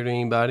familiar to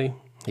anybody,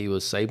 he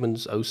was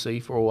Saban's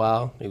OC for a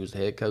while. He was the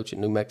head coach at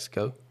New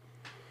Mexico.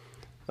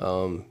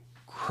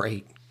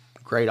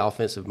 Great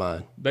offensive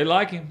mind. They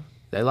like him.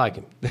 They like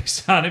him. They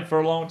signed him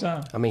for a long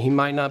time. I mean, he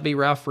might not be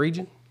Ralph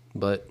Friedgen,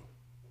 but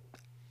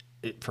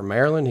for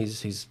Maryland,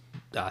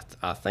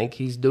 I think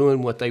he's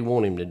doing what they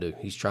want him to do.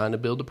 He's trying to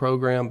build the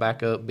program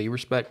back up, be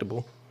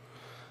respectable.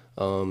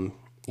 You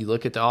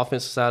look at the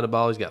offensive side of the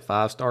ball, he's got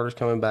 5 starters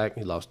coming back.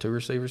 He lost 2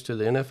 receivers to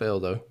the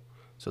NFL, though.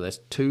 So that's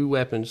 2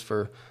 weapons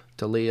for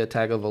Talia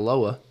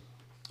Tagovailoa.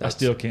 I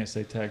still can't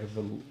say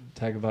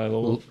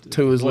Tagovailoa.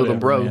 To his little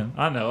bro. Man.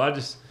 I know.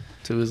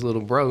 To his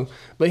little bro.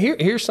 But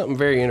here's something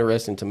very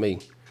interesting to me.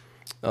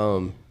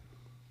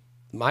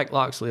 Mike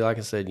Locksley, like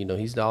I said,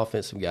 he's the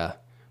offensive guy,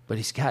 but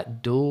he's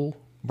got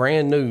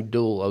brand new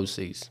dual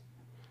OCs.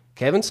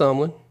 Kevin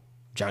Sumlin,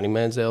 Johnny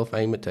Manziel,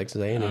 fame at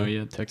Texas A&M. Oh,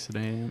 yeah, Texas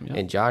A&M. Yep.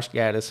 And Josh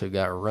Gaddis, who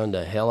got run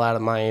the hell out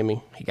of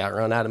Miami. He got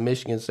run out of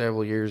Michigan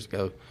several years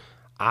ago.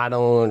 I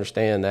don't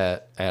understand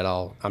that at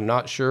all. I'm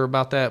not sure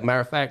about that. Matter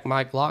of fact,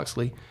 Mike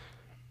Locksley,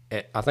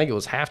 I think it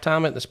was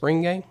halftime at the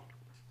spring game,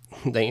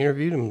 they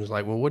interviewed him and was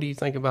like, well, what do you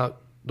think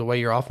about the way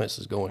your offense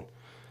is going?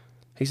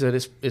 He said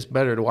it's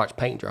better to watch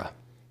paint dry.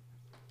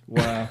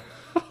 Wow.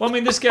 Well, I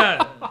mean, this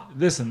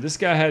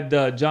guy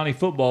had Johnny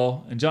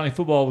Football, and Johnny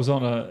Football was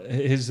on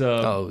his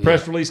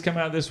press release come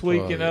out this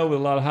week, with a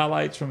lot of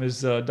highlights from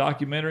his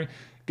documentary.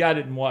 Guy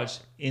didn't watch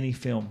any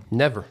film.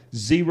 Never.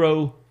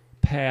 0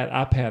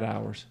 iPad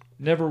hours.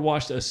 Never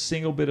watched a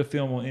single bit of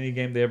film on any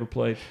game they ever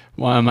played.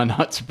 Why am I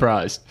not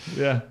surprised?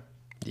 Yeah.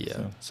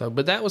 Yeah. So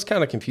but that was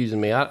kind of confusing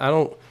me. I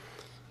don't,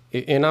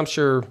 and I'm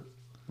sure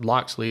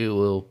Locksley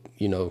will,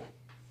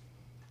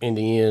 in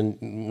the end,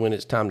 when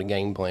it's time to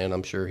game plan,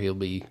 I'm sure he'll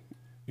be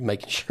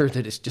making sure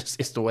that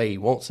it's the way he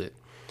wants it.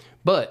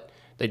 But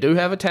they do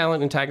have a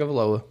talent in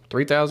Tagovailoa,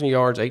 3,000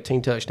 yards,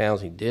 18 touchdowns.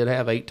 He did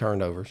have 8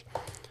 turnovers.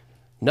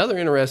 Another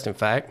interesting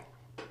fact,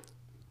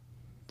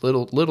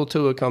 little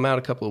Tua come out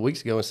a couple of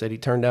weeks ago and said he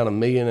turned down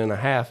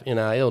 $1.5 million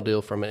NIL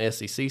deal from an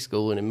SEC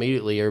school, and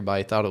immediately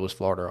everybody thought it was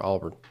Florida or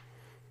Auburn.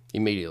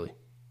 Immediately.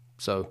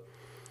 So,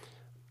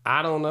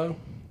 I don't know.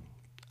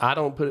 I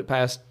don't put it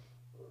past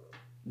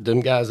them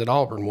guys at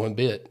Auburn one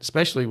bit,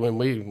 especially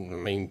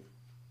when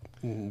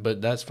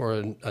but that's for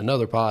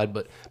another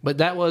pod. But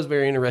that was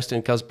very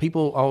interesting because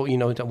people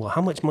well,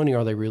 how much money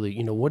are they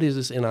really? What is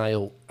this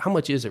NIL? How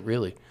much is it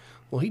really?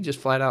 Well, he just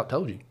flat out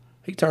told you.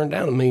 He turned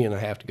down $1.5 million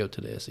to go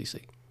to the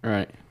SEC.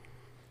 Right.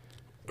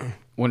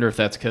 Wonder if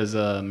that's because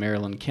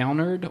Maryland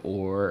countered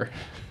or.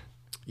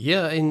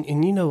 Yeah, and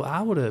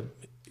I would have,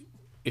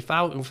 if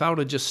I would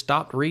have just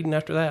stopped reading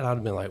after that, I'd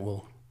have been like,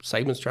 well,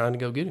 Saban's trying to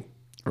go get him.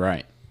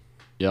 Right.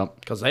 Yep.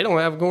 Because they don't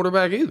have a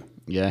quarterback either.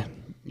 Yeah,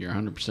 you're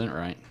 100%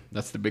 right.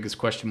 That's the biggest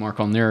question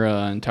mark on their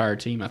entire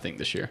team, I think,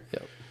 this year.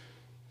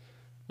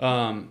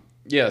 Yep.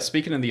 Yeah,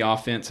 speaking of the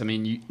offense,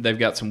 they've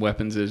got some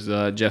weapons, as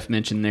Jeff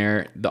mentioned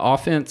there. The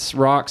offense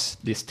rocks.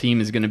 This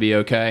team is going to be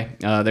okay.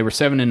 They were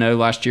 7-0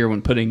 last year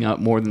when putting up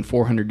more than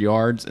 400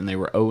 yards, and they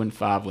were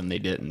 0-5 when they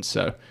didn't.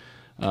 So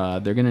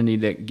they're going to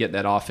need to get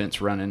that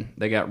offense running.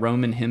 They got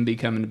Roman Hemby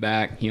coming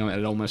back,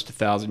 at almost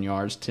 1,000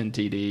 yards, 10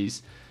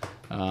 TDs.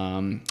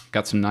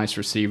 Got some nice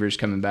receivers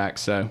coming back.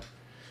 So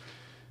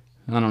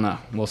I don't know.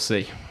 We'll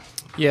see.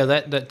 Yeah,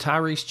 that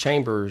Tyrese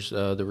Chambers,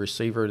 the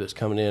receiver that's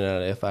coming in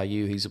out of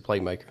FIU, he's a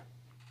playmaker.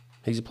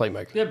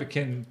 Yeah, but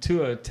can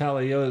Tua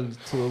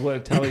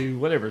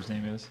whatever his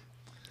name is.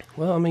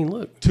 Well,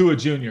 look. Tua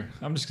Jr.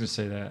 I'm just going to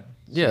say that.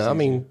 Yeah,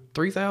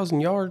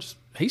 3,000 yards.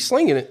 He's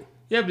slinging it.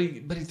 Yeah,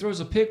 but he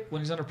throws a pick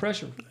when he's under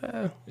pressure.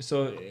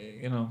 So, I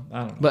don't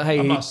know. But hey,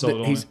 I'm not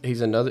sold on it.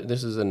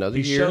 This is another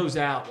He year. shows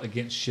out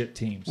against shit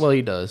teams. Well,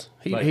 he does.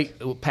 He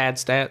pad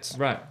stats.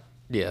 Right.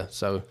 Yeah,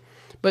 so.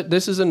 But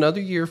this is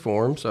another year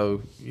for him,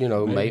 so,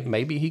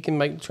 maybe he can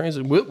make the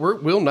transition.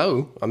 We'll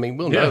know.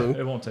 We'll know.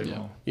 It won't take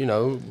long.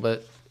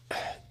 But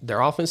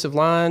their offensive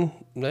line,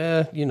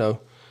 can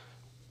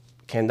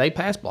they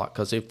pass block?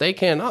 Because if they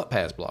cannot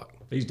pass block,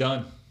 he's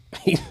done.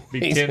 He's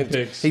 10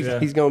 picks.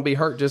 He's going to be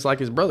hurt just like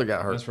his brother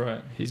got hurt. That's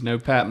right. He's no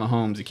Pat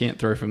Mahomes. He can't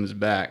throw from his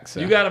back. So.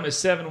 You got him at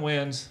 7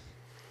 wins.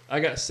 I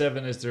got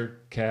 7 as their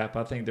cap.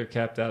 I think they're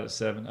capped out at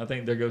 7. I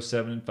think they'll go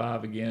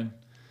 7-5 again.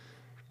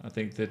 I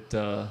think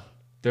that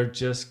they're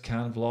just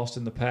kind of lost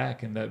in the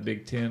pack in that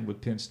Big Ten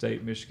with Penn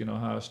State, Michigan,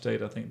 Ohio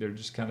State. I think they're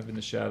just kind of in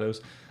the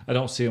shadows. I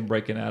don't see them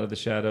breaking out of the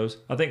shadows.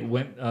 I think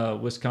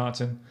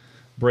Wisconsin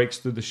breaks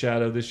through the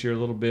shadow this year a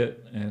little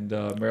bit, and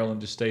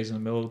Maryland just stays in the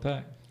middle of the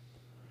pack.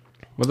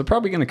 Well, they're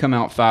probably going to come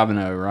out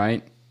 5-0,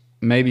 right?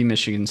 Maybe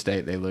Michigan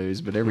State they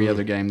lose, but every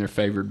other game they're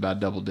favored by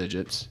double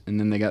digits. And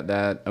then they got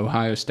that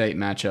Ohio State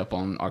matchup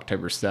on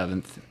October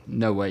 7th.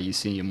 No way you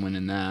see them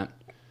winning that.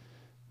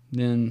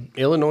 Then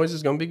Illinois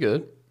is going to be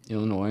good.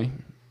 Illinois.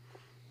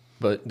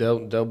 But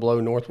they'll blow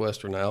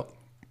Northwestern out.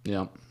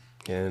 Yep.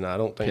 And I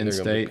don't think Penn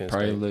they're going to be State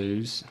probably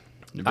lose.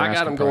 Nebraska I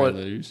got them probably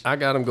going. Lose. I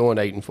got them going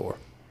 8-4.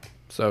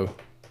 So,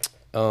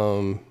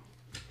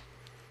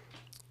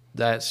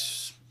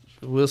 that's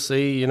we'll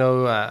see.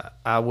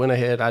 I went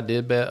ahead. I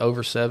did bet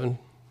over 7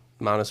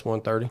 minus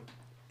 130.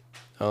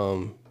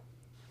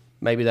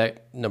 Maybe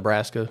that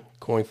Nebraska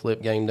coin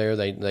flip game there.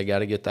 They got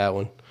to get that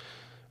one.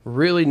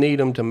 Really need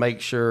them to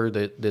make sure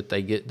that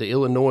they get the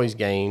Illinois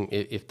game.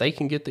 If they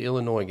can get the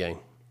Illinois game,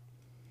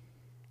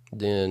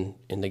 then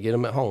and they get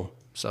them at home.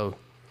 So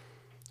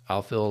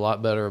I'll feel a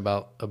lot better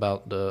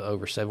about the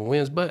over 7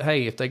 wins. But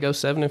hey, if they go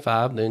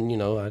 7-5,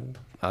 then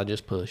I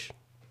just push.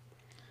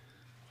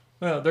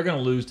 Well, they're going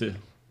to lose to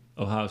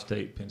Ohio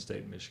State, Penn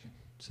State, and Michigan.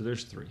 So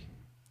there's 3,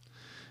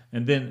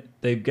 and then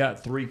they've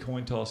got 3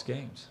 coin toss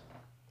games.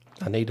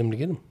 I need them to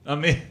get them.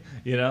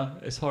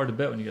 It's hard to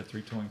bet when you got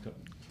 3 coin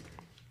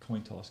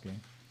toss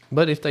games.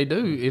 But if they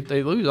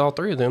lose all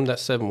 3 of them,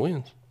 that's 7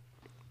 wins.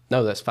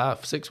 No, that's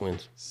 6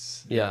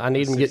 wins. Yeah, I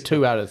need them to get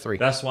 2 out of 3.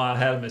 That's why I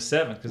had them at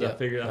 7 because Yeah, I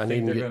figured I I need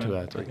think them to they're get 2 out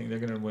going of to. 3. I think they're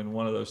going to win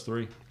one of those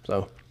 3.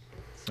 So,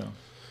 all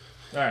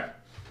right.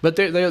 but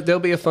they'll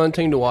be a fun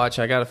team to watch.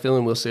 I got a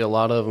feeling we'll see a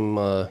lot of them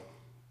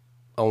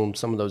on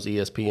some of those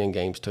ESPN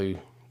games too.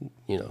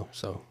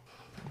 So.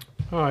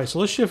 All right, so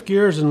let's shift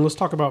gears and let's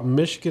talk about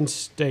Michigan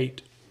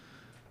State.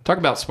 Talk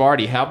about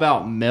Sparty. How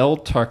about Mel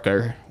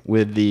Tucker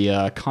with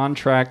the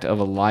contract of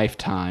a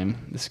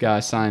lifetime? This guy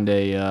signed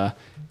a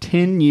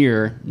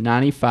 10-year,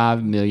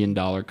 $95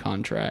 million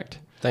contract.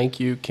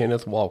 Thank you,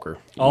 Kenneth Walker.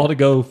 All to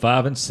go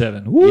 5 and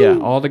 7. Woo! Yeah,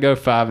 all to go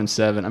 5 and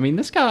 7. I mean,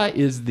 this guy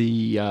is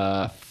the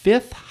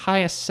 5th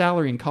highest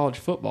salary in college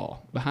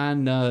football,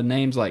 behind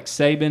names like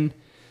Saban,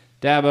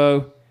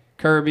 Dabo,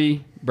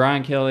 Kirby,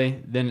 Brian Kelly.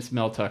 Then it's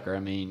Mel Tucker. I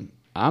mean,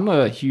 I'm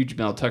a huge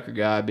Mel Tucker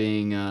guy,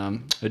 being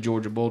a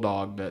Georgia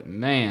Bulldog, but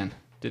man,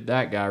 did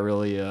that guy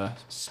really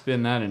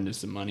spin that into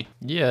some money?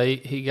 Yeah,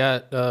 he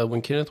got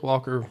when Kenneth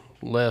Walker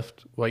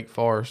left Wake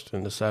Forest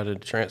and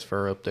decided to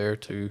transfer up there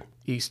to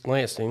East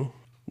Lansing.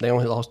 They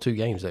only lost 2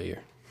 games that year.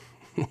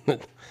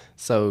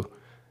 So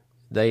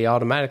they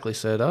automatically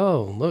said,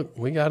 "Oh, look,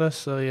 we got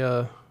us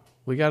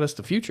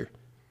the future."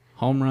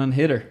 Home run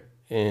hitter.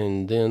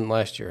 And then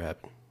last year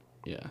happened.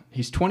 Yeah,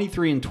 he's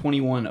 23 and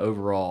 21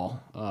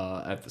 overall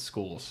at the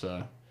school.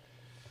 So,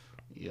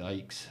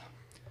 yikes.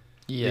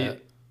 Yeah,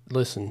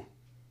 listen,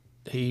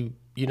 you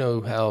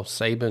know how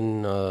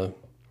Saban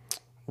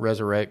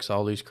resurrects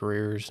all these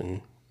careers,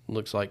 and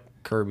looks like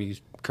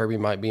Kirby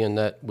might be in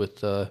that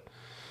with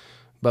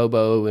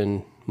Bobo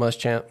and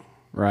Muschamp.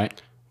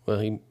 Right. Well,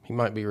 he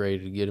might be ready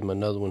to get him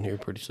another one here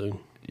pretty soon.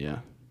 Yeah,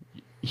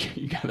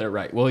 you got that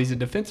right. Well, he's a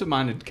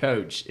defensive-minded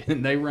coach,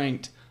 and they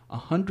ranked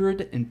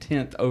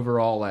 110th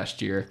overall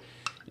last year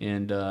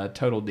in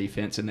total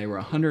defense, and they were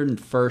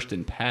 101st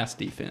in pass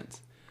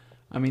defense.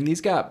 I mean,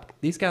 these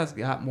guys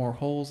got more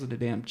holes than a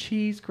damn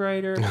cheese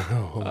grater,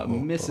 a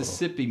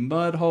Mississippi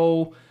mud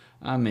hole.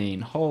 I mean,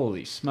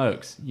 holy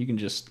smokes. You can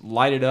just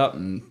light it up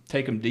and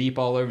take them deep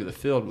all over the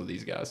field with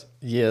these guys.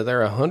 Yeah,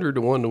 they're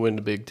 100-1 to win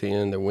the Big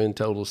Ten. Their win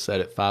total is set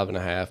at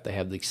 5.5. They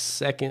have the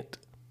second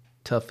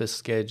toughest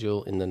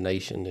schedule in the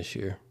nation this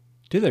year.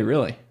 Do they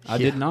really? I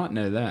did not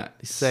know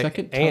that.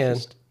 Second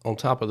toughest. And on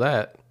top of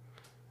that,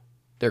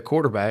 their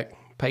quarterback,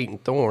 Peyton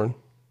Thorne,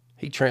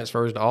 he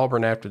transfers to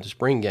Auburn after the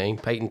spring game.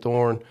 Peyton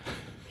Thorne,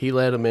 he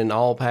led them in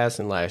all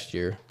passing last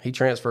year. He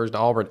transfers to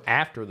Auburn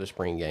after the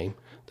spring game.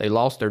 They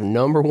lost their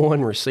number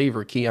 1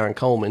 receiver, Keon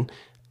Coleman,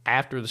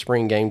 after the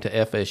spring game to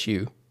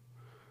FSU,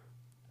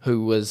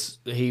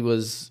 he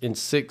was in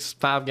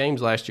 5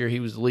 games last year. He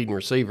was the leading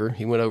receiver.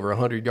 He went over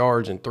 100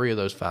 yards in 3 of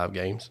those 5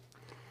 games.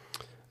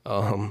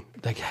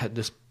 They got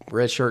this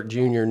redshirt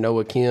junior,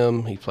 Noah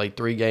Kim. He played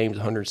 3 games,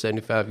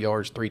 175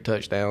 yards, 3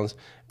 touchdowns.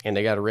 And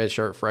they got a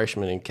redshirt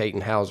freshman in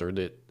Caton Hauser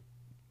that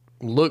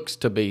looks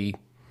to be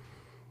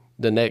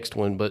the next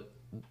one, but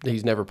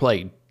he's never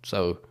played.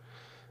 So,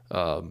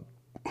 a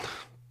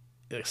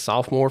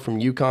sophomore from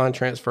UConn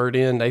transferred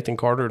in, Nathan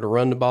Carter, to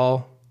run the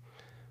ball.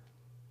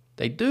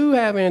 They do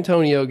have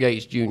Antonio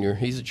Gates Jr.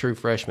 He's a true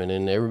freshman,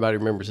 and everybody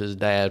remembers his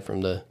dad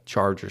from the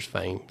Chargers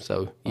fame.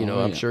 So,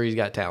 I'm sure he's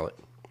got talent.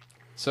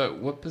 So,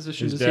 what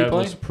position His does he dad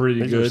play? was pretty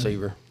He's good. a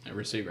receiver. A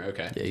receiver,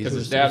 okay. Yeah, he's Because a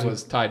his dad receiver.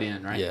 was tight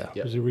end, right? Yeah.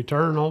 Yep. Does he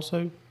return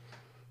also?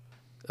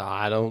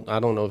 I don't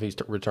know if he's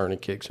returning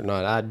kicks or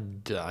not. I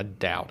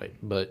doubt it,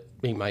 but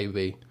he may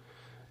be.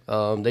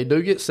 They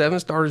do get 7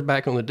 starters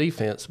back on the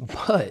defense,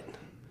 but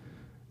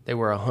they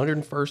were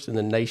 101st in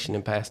the nation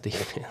in pass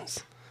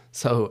defense.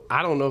 So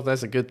I don't know if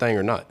that's a good thing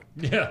or not.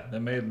 Yeah, they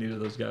may have needed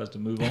those guys to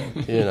move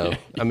on.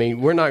 I mean,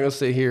 we're not going to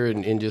sit here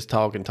and just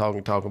talk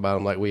about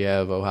them like we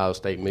have Ohio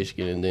State,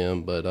 Michigan, and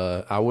them.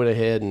 But I went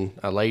ahead and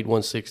I laid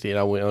 160 and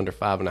I went under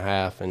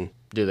 5.5. And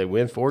do they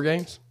win 4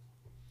 games?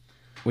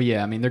 Well,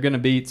 yeah, I mean, they're going to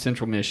beat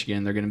Central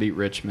Michigan. They're going to beat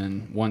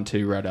Richmond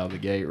 1-2 right out of the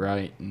gate,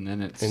 right? And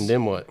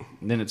then what?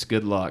 Then it's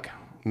good luck.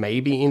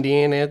 Maybe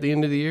Indiana at the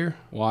end of the year?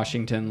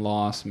 Washington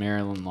loss,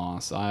 Maryland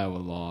loss, Iowa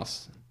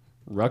loss.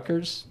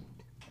 Rutgers,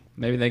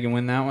 maybe they can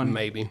win that one.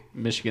 Maybe.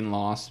 Michigan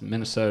loss,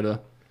 Minnesota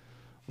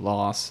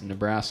loss,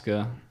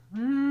 Nebraska.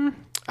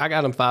 I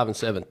got them 5 and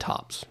 7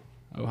 tops.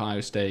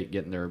 Ohio State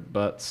getting their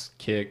butts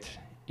kicked.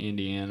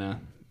 Indiana,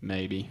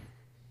 maybe.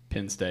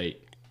 Penn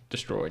State,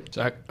 destroyed.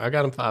 So I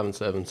got them 5 and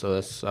 7,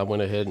 so I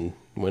went ahead and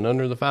went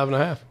under the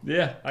 5.5.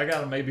 Yeah, I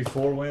got them maybe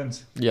 4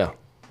 wins. Yeah,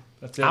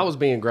 That's it. I was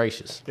being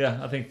gracious. Yeah,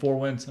 I think 4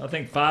 wins. I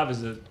think 5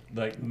 is the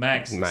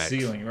max Max.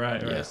 ceiling, right?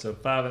 Yeah. Right. So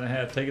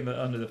 5.5, taking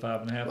the under the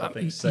 5.5, I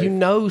think You safe.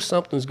 know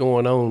something's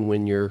going on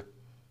when you're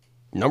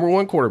number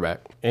 1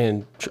 quarterback,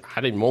 and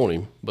I didn't want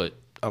him, but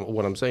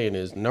what I'm saying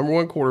is number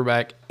 1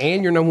 quarterback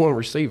and your number 1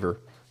 receiver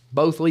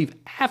both leave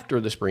after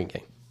the spring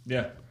game.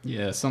 Yeah.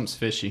 Yeah, something's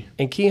fishy.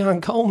 And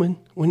Keon Coleman,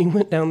 when he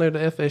went down there to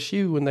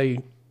FSU, when they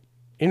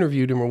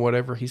interviewed him or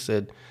whatever, he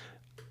said,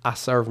 "I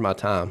served my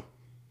time."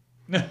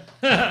 Nice.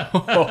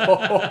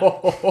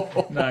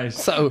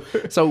 So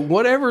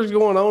whatever's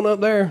going on up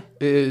there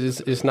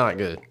is not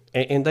good.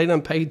 And they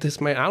done paid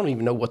this man. I don't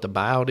even know what the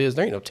buyout is.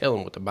 There ain't no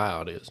telling what the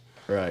buyout is.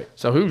 Right.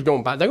 So who's going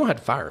to buy? They're going to have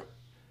to fire him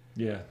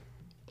Yeah.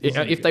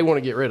 if they want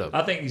to get rid of him.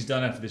 I think he's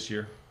done after this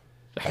year.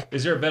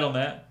 Is there a bet on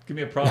that? Give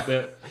me a prop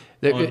bet.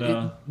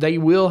 They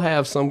will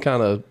have some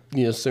kind of,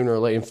 sooner or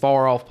later in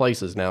far off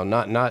places now,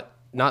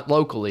 not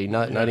locally,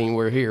 not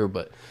anywhere here,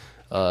 but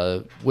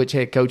which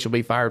head coach will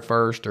be fired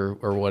first or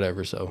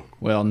whatever. So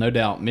Well, no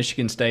doubt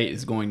Michigan State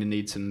is going to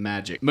need some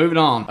magic. Moving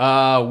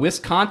on.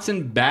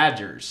 Wisconsin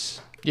Badgers.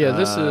 yeah,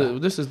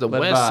 this is the led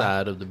west by-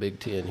 side of the Big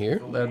Ten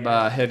here. Led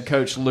by head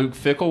coach Luke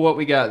Fickell. What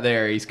we got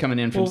there? He's coming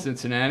in from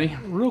Cincinnati.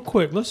 Real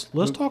quick, let's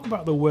talk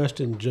about the West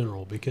in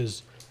general,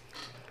 because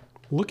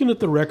looking at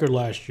the record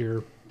last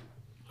year,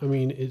 I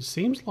mean, it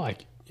seems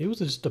like it was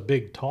just a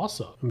big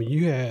toss-up. I mean,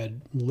 you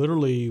had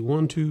literally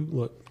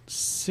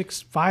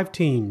 5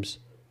 teams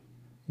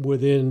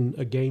within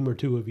a game or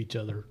two of each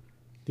other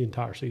the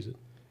entire season.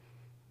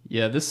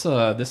 Yeah, this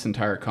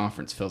entire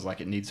conference feels like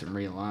it needs some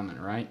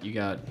realignment, right? You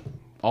got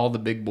all the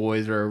big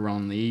boys are over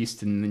on the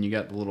east, and then you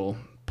got the little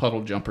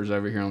puddle jumpers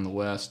over here on the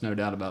west. No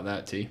doubt about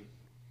that, T.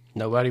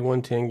 Nobody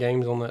won 10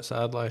 games on that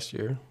side last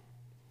year.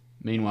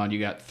 Meanwhile, you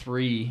got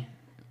 3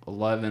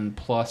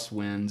 11-plus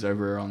wins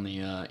over on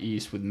the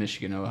east with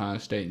Michigan, Ohio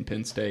State, and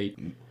Penn State.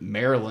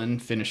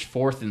 Maryland finished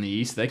 4th in the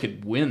east. They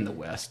could win the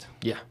west.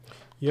 Yeah.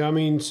 Yeah, I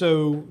mean,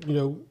 so,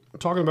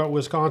 talking about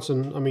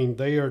Wisconsin, I mean,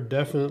 they are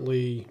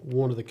definitely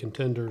one of the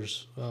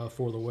contenders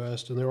for the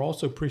West, and they're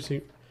also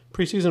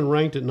preseason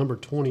ranked at number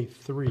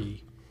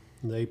 23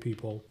 in the AP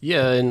poll.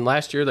 Yeah, and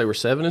last year they were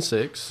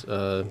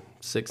 7-6,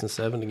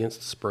 6-7 against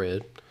the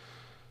spread,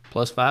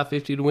 plus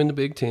 550 to win the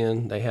Big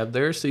Ten. They have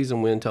their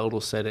season win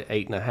total set at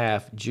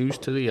 8.5, juice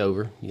to the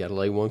over. You got to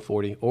lay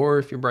 140, or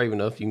if you're brave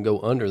enough, you can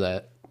go under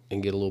that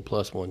and get a little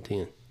plus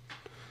 110.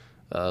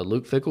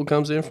 Luke Fickell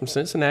comes in from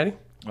Cincinnati.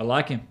 I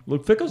like him.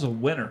 Luke Fickell's a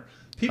winner.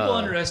 People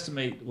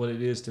underestimate what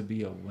it is to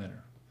be a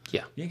winner.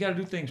 Yeah. You ain't got to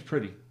do things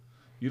pretty.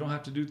 You don't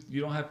have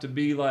to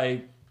be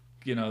like,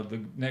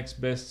 the next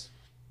best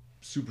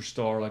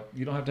superstar. Like,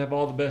 you don't have to have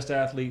all the best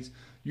athletes.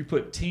 You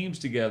put teams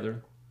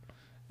together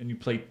and you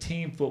play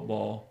team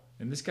football,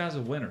 and this guy's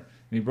a winner. And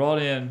he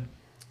brought in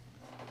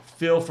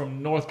Phil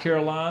from North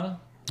Carolina.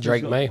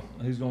 Drake May.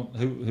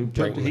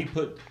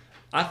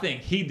 I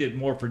think he did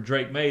more for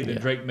Drake May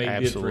than Drake May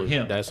Absolutely. did for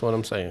him. That's what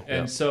I'm saying.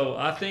 And so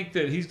I think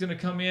that he's going to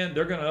come in.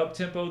 They're going to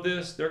up-tempo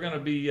this. They're going to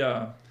be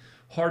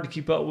hard to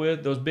keep up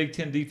with. Those Big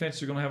Ten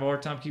defenses are going to have a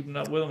hard time keeping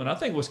up with them. And I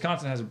think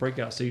Wisconsin has a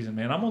breakout season,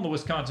 man. I'm on the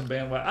Wisconsin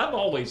bandwagon. I've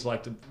always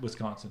liked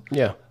Wisconsin.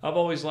 Yeah. I've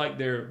always liked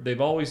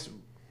they've always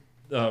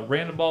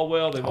ran the ball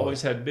well. They've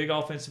always had big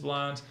offensive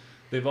lines.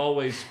 They've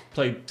always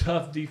played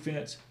tough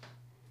defense.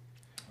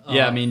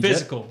 Yeah, I mean,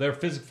 physical. They're a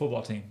physical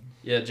football team.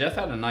 Yeah, Jeff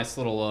had a nice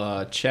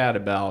little chat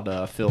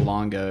about Phil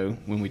Longo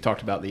when we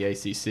talked about the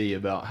ACC,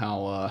 about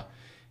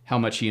how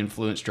much he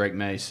influenced Drake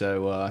May.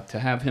 So to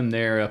have him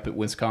there up at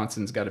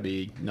Wisconsin's got to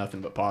be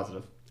nothing but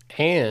positive.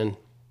 And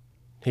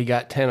he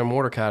got Tanner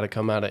Mordecai to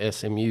come out of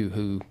SMU,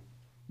 who,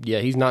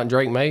 he's not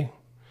Drake May,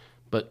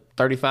 but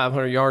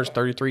 3,500 yards,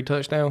 33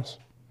 touchdowns.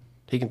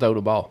 He can throw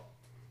the ball.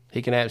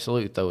 He can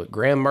absolutely throw it.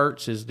 Graham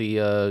Mertz is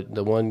the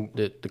one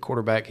that the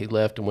quarterback he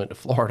left and went to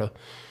Florida.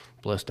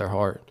 Bless their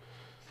heart.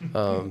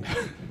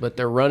 But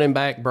their running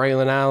back,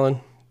 Braylon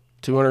Allen,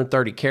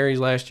 230 carries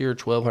last year,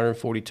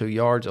 1,242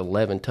 yards,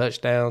 11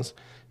 touchdowns.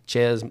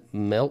 Ches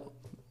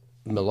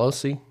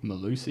Malusi,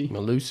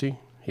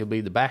 he'll be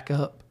the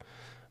backup.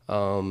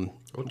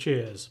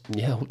 Ches.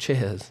 Yeah,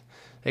 Ches.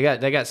 They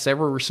got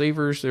several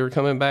receivers that are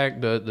coming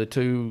back. The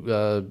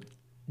two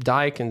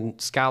Dyke and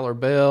Skylar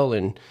Bell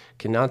and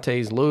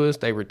Kenates Lewis,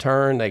 they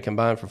return. They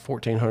combine for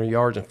 1,400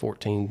 yards and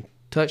 14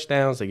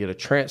 touchdowns. They get a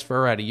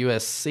transfer out of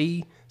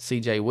USC,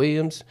 C.J.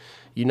 Williams.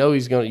 He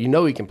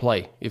can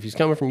play. If he's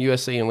coming from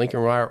USC and Lincoln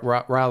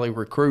Riley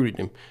recruited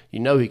him,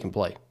 he can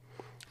play.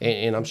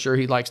 And I'm sure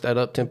he likes that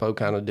up-tempo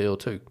kind of deal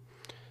too.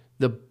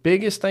 The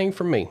biggest thing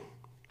for me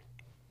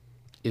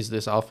is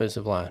this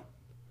offensive line.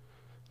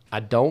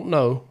 I don't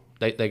know.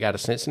 They got a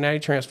Cincinnati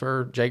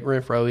transfer, Jake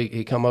Renfro.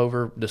 He come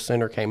over. The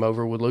center came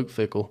over with Luke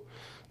Fickell.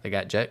 They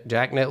got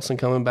Jack Nelson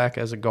coming back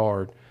as a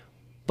guard.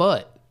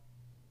 But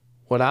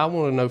what I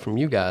want to know from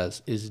you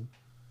guys is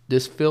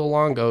this Phil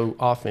Longo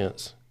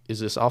offense, is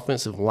this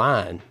offensive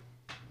line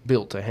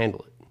built to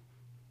handle it?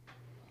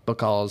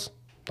 Because,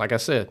 like I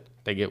said,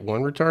 they get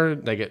one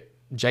return. They get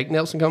Jake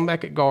Nelson coming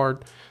back at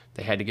guard.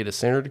 They had to get a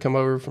center to come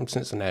over from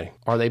Cincinnati.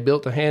 Are they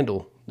built to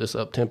handle this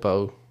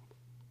up-tempo,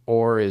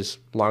 or is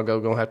Longo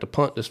going to have to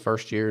punt this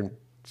first year and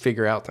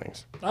figure out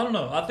things? I don't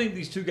know. I think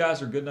these two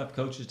guys are good enough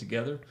coaches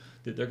together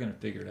that they're going to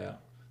figure it out.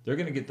 They're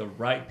going to get the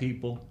right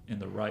people in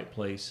the right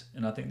place,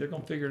 and I think they're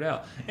going to figure it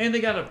out. And they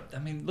got to,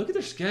 look at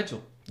their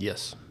schedule.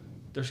 Yes.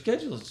 Their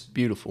schedule is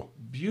Beautiful.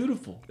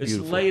 It's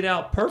laid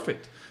out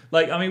perfect.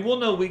 We'll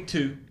know week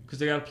 2 because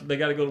they got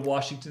to go to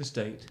Washington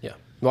State. Yeah.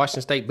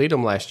 Washington State beat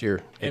them last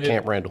year at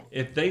Camp Randall.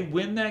 If they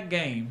win that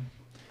game,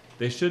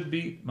 they should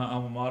beat my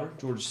alma mater,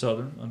 Georgia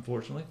Southern,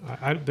 unfortunately.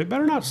 They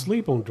better not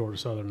sleep on Georgia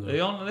Southern, though.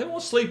 They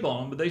won't sleep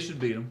on them, but they should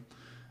beat them.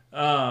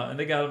 And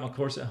they got them, of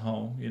course, at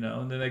home,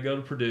 and then they go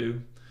to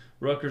Purdue,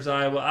 Rutgers,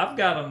 Iowa. I've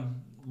got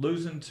them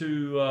losing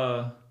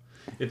to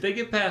if they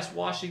get past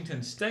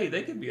Washington State,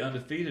 they could be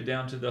undefeated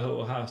down to the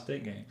Ohio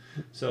State game.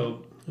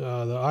 So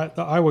The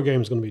Iowa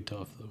game is going to be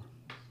tough, though.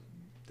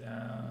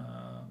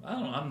 I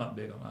don't know. I'm not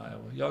big on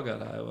Iowa. Y'all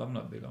got Iowa. I'm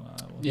not big on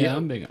Iowa. Yeah,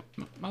 I'm big.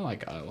 I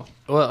like Iowa.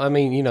 Well, I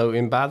mean, you know,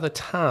 and by the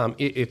time,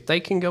 if they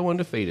can go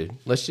undefeated,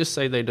 let's just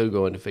say they do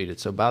go undefeated.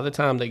 So by the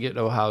time they get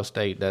to Ohio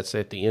State, that's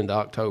at the end of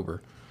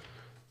October,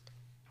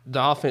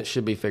 the offense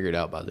should be figured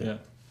out by then. Yeah.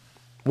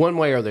 One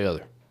way or the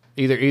other.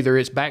 Either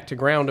it's back to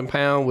ground and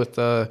pound with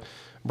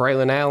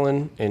Braylon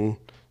Allen and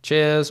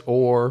Ches,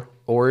 or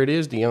it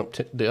is the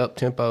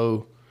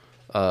up-tempo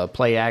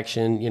play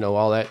action, you know,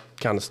 all that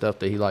kind of stuff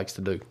that he likes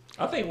to do.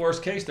 I think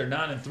worst case they're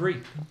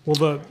 9-3.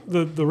 Well,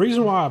 the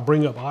reason why I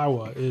bring up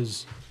Iowa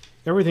is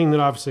everything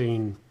that I've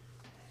seen,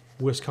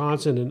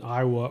 Wisconsin and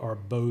Iowa are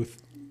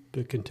both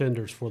the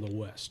contenders for the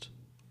West.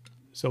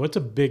 So it's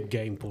a big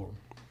game for them.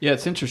 Yeah,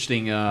 it's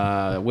interesting.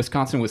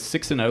 Wisconsin was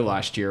 6-0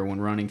 last year when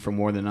running for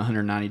more than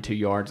 192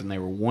 yards, and they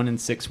were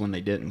 1-6 when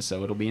they didn't.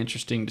 So it'll be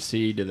interesting to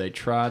see, do they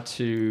try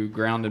to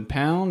ground and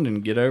pound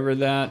and get over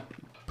that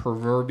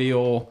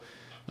proverbial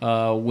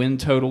win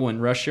total in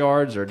rush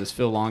yards, or does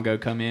Phil Longo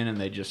come in and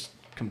they just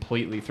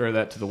completely throw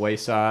that to the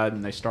wayside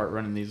and they start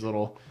running these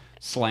little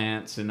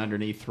slants and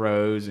underneath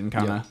throws and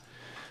kind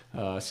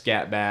of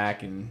scat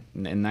back and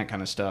that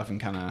kind of stuff, and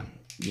kind of,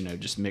 you know,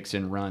 just mix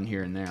in run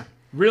here and there.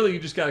 Really, you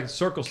just got to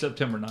circle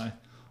September 9th.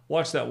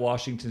 Watch that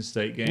Washington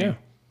State game. Yeah.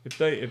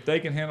 If they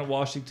can handle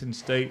Washington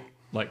State,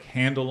 like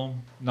handle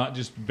them, not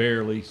just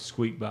barely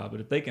squeak by, but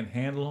if they can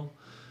handle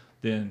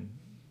them,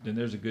 then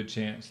there's a good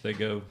chance they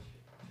go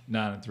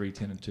 9-3,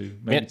 10-2,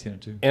 maybe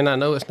 10-2. And I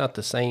know it's not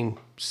the same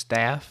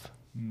staff,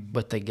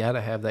 but they got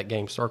to have that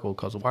game circled,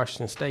 because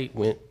Washington State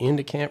went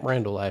into Camp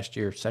Randall last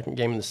year, second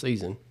game of the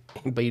season,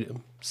 and beat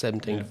them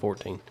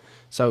 17-14.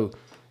 So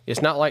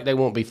it's not like they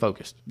won't be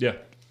focused, Yeah.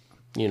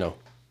 you know.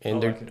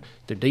 And I like it.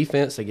 their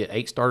defense, they get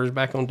 8 starters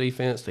back on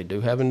defense. They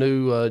do have a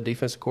new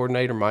defensive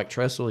coordinator, Mike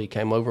Tressel. He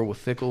came over with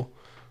Fickle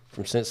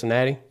from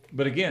Cincinnati.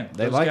 But again,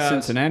 They those like guys,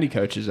 Cincinnati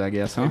coaches, I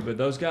guess, huh? But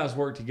those guys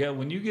work together.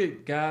 When you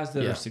get guys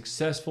that Yeah. are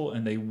successful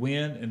and they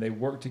win and they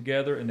work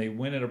together and they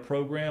win at a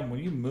program, when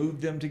you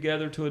move them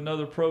together to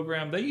another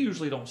program, they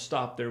usually don't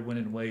stop their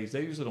winning ways.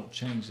 They usually don't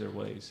change their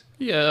ways.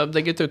 Yeah,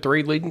 they get their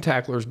 3 leading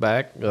tacklers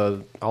back.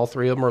 All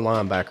 3 of them are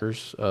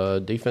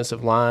linebackers.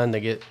 Defensive line, they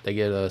get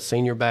a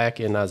senior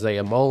back in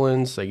Isaiah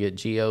Mullins. They get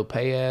Gio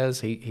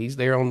Paez. He's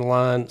there on the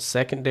line.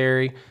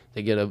 Secondary,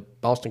 they get a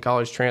Boston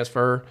College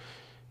transfer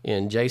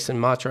in Jason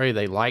Matre.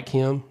 They like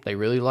him. They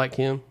really like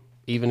him.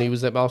 Even he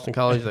was at Boston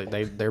College.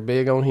 They're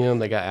big on him.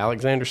 They got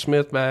Alexander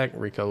Smith back,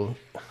 Rico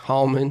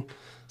Hallman.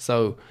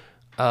 So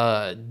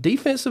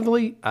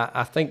defensively,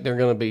 I think they're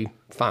going to be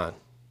fine.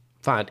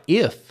 Fine.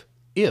 If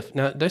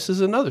now this is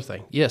another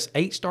thing. Yes,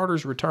 8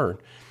 starters return.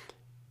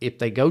 If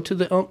they go to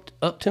the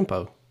up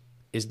tempo,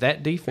 is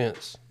that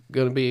defense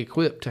going to be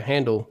equipped to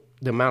handle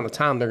the amount of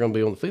time they're going to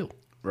be on the field?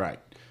 Right.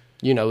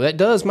 You know, that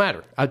does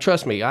matter.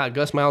 Trust me,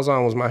 Gus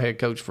Malzahn was my head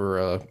coach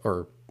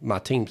or my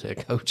team's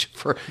head coach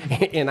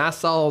and I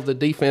saw the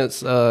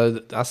defense.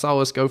 I saw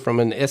us go from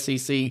an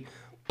SEC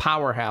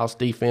powerhouse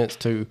defense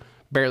to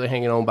barely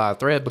hanging on by a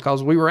thread,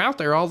 because we were out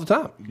there all the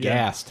time.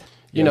 Gassed.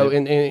 You know,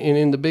 and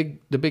in the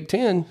Big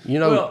Ten, you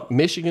know, Well- the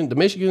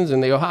Michigans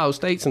and the Ohio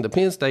States and the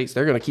Penn States,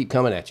 they're going to keep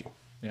coming at you.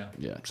 Yeah.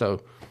 Yeah.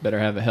 So Better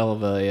have a hell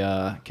of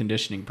a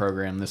conditioning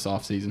program this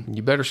offseason.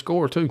 you better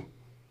score too.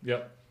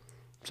 Yep.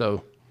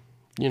 So,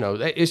 you know,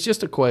 it's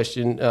just a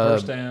question.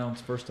 First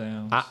downs.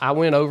 I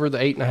went over the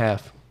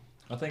 8.5.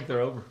 I think they're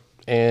over.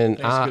 And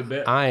That's a good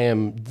bet. I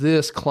am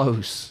this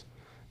close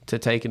to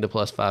taking the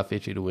plus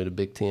 550 to win a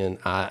Big Ten.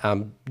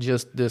 I'm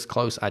just this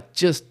close. I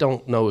just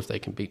don't know if they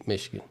can beat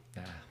Michigan.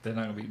 Nah, they're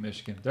not going to beat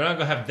Michigan. They're not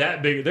going to have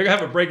that big. They're going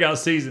to have a breakout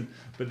season,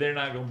 but they're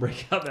not going to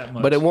break out that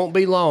much. But it won't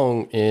be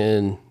long.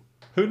 And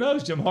Who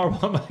knows? Jim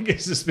Harbaugh might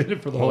get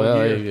suspended for the whole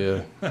well,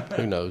 year. yeah,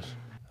 who knows?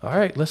 All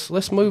right,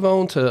 let's move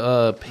on to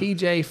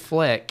PJ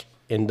Fleck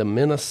in the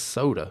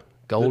Minnesota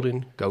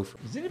Golden Gophers.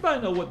 Does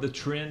anybody know what the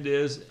trend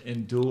is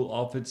in dual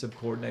offensive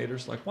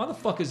coordinators? Like, why the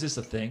fuck is this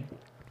a thing?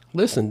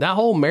 Listen, that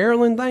whole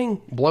Maryland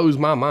thing blows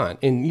my mind.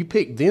 And you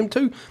pick them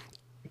two.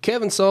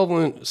 Kevin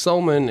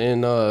Solman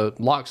and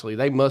Loxley,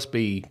 they must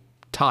be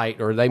tight,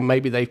 or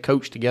maybe they've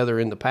coached together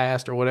in the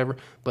past or whatever.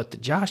 But the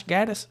Josh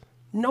Gaddis,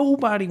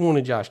 nobody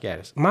wanted Josh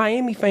Gaddis.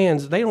 Miami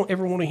fans, they don't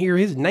ever want to hear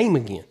his name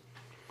again.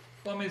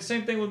 Well, I mean,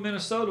 same thing with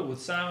Minnesota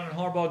with Simon and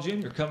Harbaugh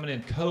Jr. coming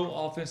in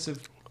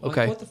co-offensive. Like,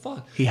 Okay. what the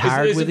fuck? He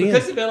hired is it within.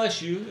 because of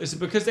LSU? Is it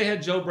because they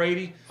had Joe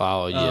Brady?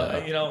 Oh,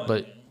 yeah. You know,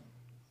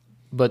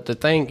 But the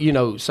thing, you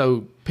know,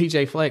 so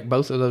PJ Fleck,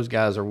 both of those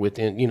guys are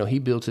within, you know, he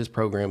builds his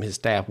program, his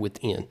staff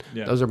within.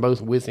 Yeah. Those are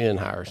both within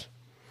hires.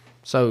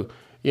 So,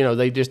 you know,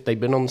 they've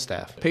been on the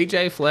staff.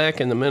 PJ Fleck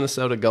and the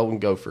Minnesota Golden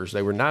Gophers,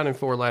 they were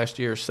 9-4 last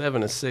year,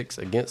 7-6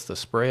 against the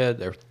spread.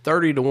 They're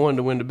 30-1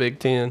 to win the Big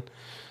Ten.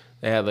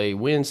 They have a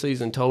win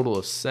season total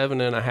of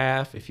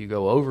 7.5. If you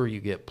go over, you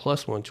get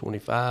plus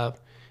 125.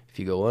 If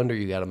you go under,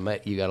 you got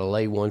to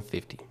lay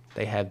 150.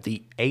 They have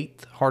the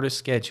 8th hardest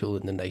schedule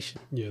in the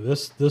nation. Yeah,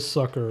 this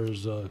sucker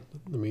is.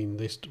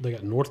 They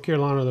got North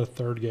Carolina their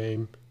third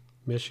game,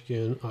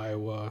 Michigan,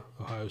 Iowa,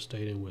 Ohio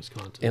State, and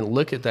Wisconsin. And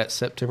look at that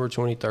September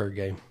 23rd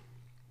game.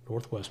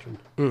 Northwestern.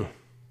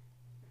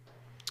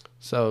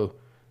 So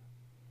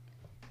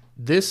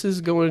this is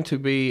going to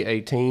be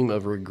a team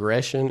of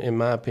regression, in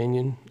my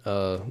opinion.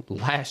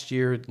 Last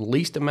year,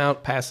 least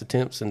amount pass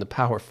attempts in the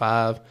Power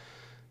 5,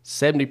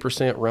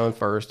 70% run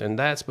first, and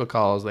that's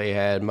because they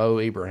had Mo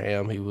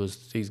Ibrahim.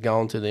 He's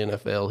gone to the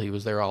NFL. He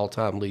was their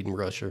all-time leading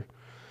rusher.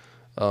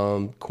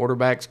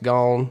 Quarterback's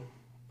gone.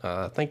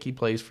 I think he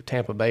plays for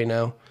Tampa Bay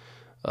now.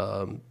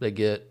 They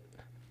get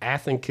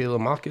Athan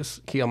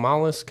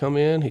Kiamalis come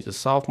in. He's a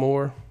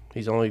sophomore.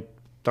 He's only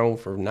thrown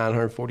for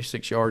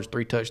 946 yards,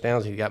 3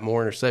 touchdowns. He's got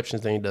more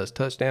interceptions than he does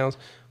touchdowns,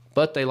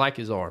 but they like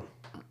his arm.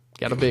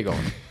 Got a big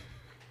arm.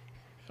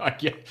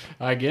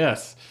 I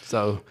guess.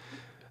 So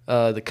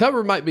the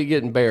cover might be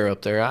getting bare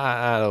up there.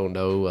 I don't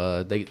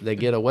know. They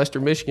get a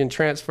Western Michigan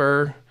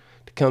transfer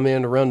to come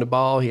in to run the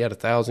ball. He had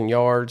 1,000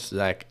 yards.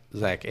 Zach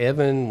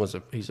Evan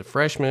he's a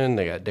freshman.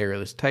 They got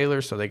Darius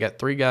Taylor, so they got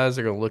 3 guys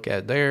they're going to look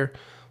at there.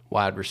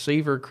 Wide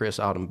receiver Chris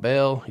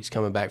Autumn-Bell. He's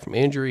coming back from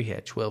injury. He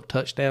had 12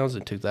 touchdowns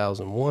in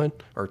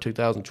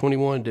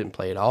 2021. Didn't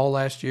play at all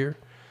last year.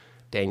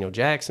 Daniel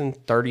Jackson,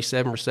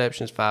 37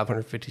 receptions,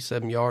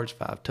 557 yards,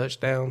 5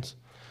 touchdowns.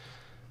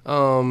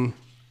 I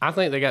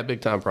think they got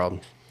big time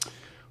problems.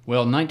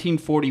 Well,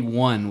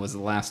 1941 was the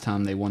last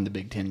time they won the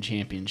Big Ten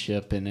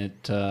championship, and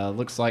it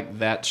looks like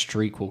that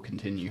streak will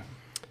continue.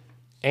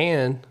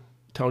 And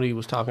Tony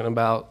was talking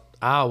about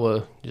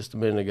Iowa just a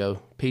minute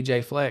ago.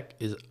 PJ Fleck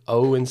is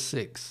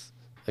 0-6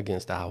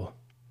 against Iowa.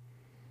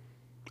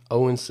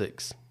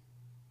 0-6.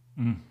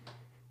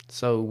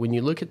 So when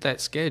you look at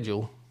that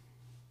schedule,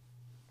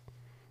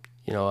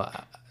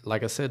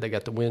 like I said, they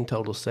got the win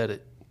total set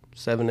at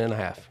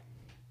 7.5.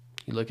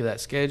 You look at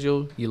that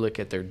schedule, you look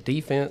at their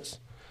defense.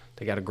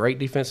 They got a great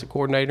defensive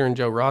coordinator in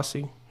Joe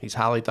Rossi. He's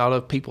highly thought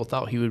of. People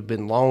thought he would have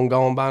been long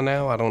gone by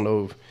now. I don't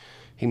know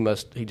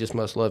if he just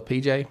must love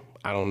PJ.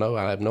 I don't know.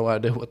 I have no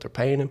idea what they're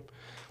paying him.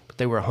 But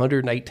they were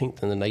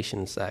 118th in the nation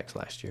in sacks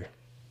last year.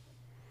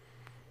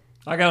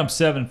 I got them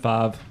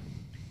 7-5.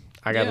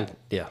 I got them.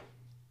 Yeah,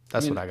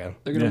 that's what I got them.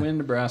 They're going to win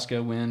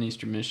Nebraska, win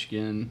Eastern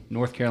Michigan.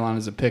 North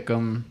Carolina's a pick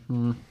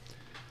 'em.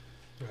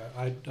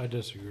 I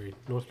disagree.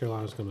 North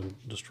Carolina's going to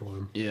destroy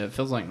them. Yeah, it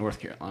feels like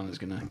North Carolina's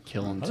going to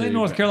kill them, I too. think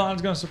North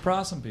Carolina's going to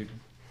surprise some people.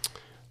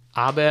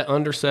 I bet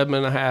under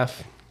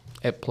 7.5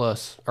 at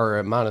plus or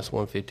at minus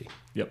 150.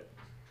 Yep.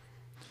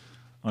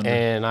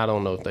 And I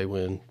don't know if they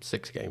win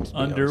 6 games. to be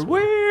honest with you.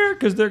 Underwear,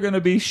 because they're going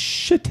to be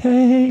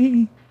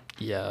shitty.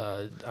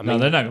 Yeah, I No, mean,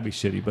 they're not going to be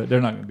shitty, but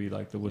they're not going to be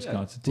like the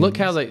Wisconsin team. look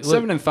how they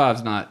look.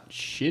 7-5's not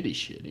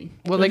shitty.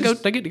 Well, they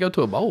get to go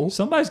to a bowl.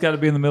 Somebody's got to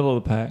be in the middle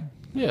of the pack.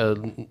 Yeah,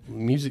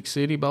 Music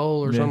City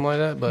Bowl or something like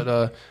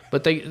that.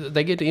 But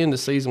they get to end the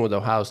season with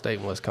Ohio State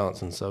and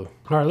Wisconsin. So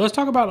All right, let's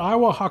talk about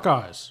Iowa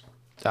Hawkeyes.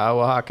 the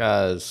Iowa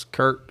Hawkeyes,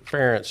 Kirk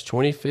Ferentz,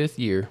 25th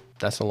year.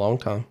 That's a long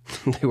time.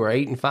 They were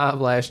 8-5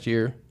 last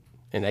year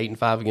and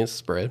 8-5 against the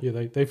spread.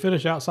 Yeah, they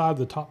finished outside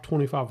the top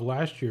 25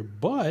 last year,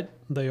 but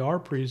they are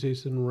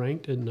preseason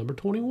ranked at number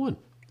 21.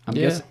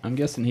 I'm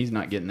guessing he's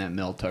not getting that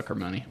Mel Tucker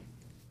money.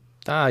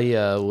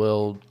 Yeah.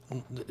 Well,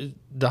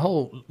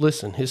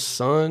 listen, his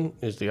son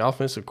is the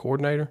offensive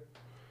coordinator,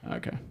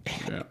 Okay.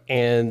 Yeah.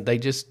 and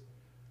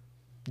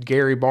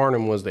Gary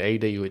Barnum was the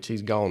AD, which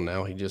he's gone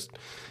now. He just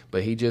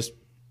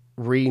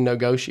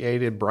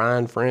renegotiated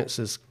Brian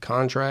France's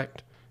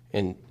contract,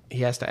 and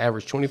he has to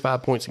average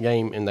 25 points a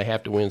game, and they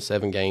have to win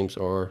 7 games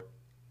or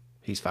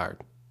he's fired.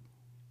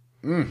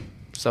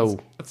 So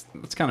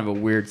That's kind of a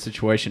weird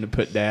situation to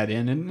put Dad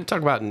in, isn't it?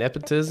 talk about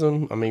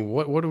nepotism. I mean,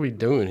 what are we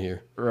doing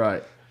here?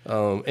 Right.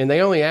 And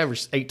they only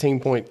averaged 18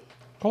 points.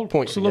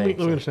 So let me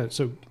understand.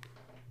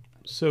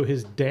 So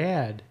his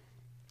dad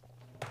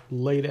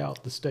laid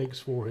out the stakes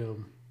for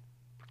him.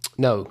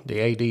 No, the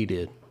AD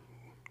did.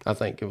 I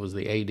think it was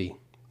the AD.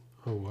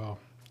 Oh wow!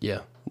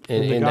 Yeah,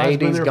 And the and the guy's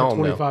been AD's there for gone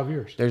 25 now.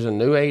 years. There's a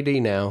new AD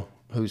now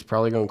who's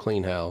probably going to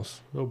clean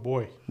house. Oh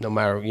boy! No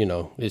matter,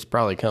 it's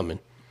probably coming.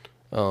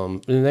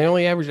 And they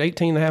only averaged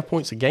 18.5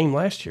 points a game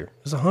last year.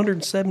 It was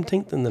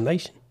 117th in the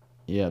nation.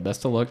 Yeah,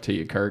 best of luck to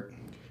you, Kurt.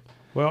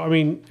 Well, I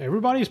mean,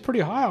 everybody's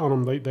pretty high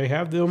on them. They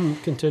have them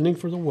contending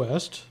for the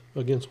West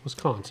against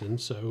Wisconsin.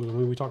 So I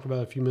mean, we talked about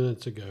it a few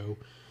minutes ago.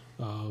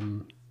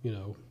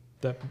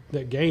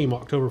 That game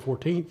October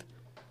 14th.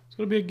 It's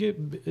going to be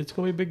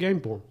a big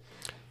game for them.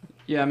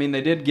 Yeah, I mean,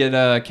 they did get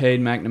Cade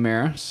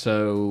McNamara,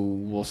 so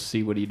we'll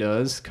see what he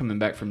does coming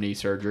back from knee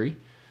surgery.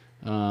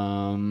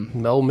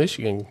 Mel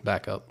Michigan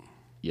backup.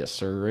 Yes,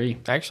 sir.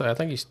 Actually, I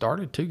think he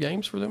started 2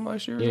 games for them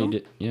last year. or Yeah, he something.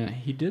 did. Yeah,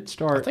 he did I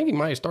start. think he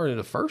might have started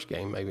the first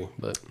game, maybe.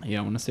 But Yeah,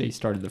 I want to say he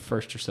started the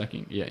first or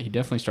second. Yeah, he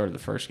definitely started the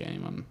first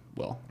game. I'm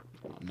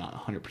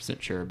not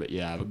 100% sure, but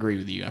yeah, I agree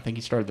with you. I think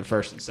he started the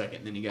first and second,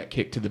 and then he got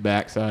kicked to the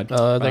backside.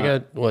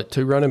 they got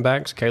 2 running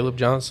backs: Caleb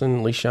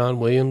Johnson, LeSean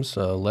Williams,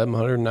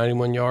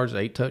 1,191 yards,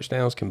 8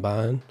 touchdowns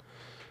combined.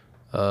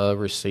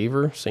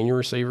 Senior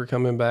receiver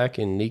coming back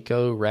in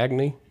Nico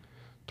Ragney,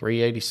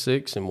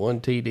 386 and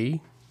 1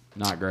 TD.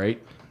 Not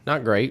great.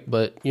 Not great,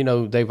 but, you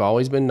know, they've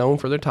always been known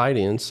for their tight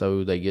ends,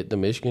 so they get the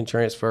Michigan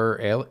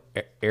transfer,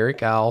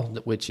 Eric Al,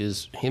 which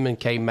is him and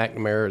Kay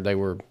McNamara. They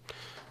were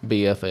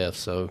BFFs,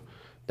 so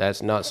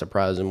that's not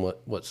surprising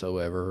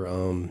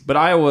whatsoever. But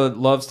Iowa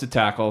loves to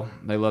tackle.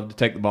 They love to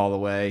take the ball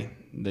away.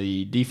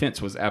 The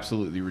defense was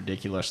absolutely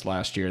ridiculous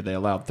last year. They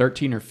allowed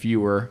 13 or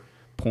fewer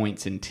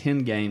points in 10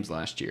 games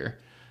last year.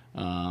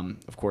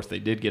 Of course, they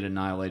did get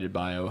annihilated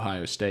by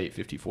Ohio State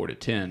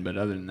 54-10, but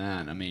other than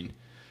that, I mean,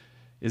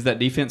 is that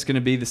defense going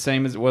to be the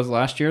same as it was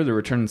last year? They're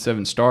returning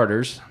 7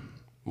 starters.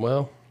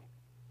 Well,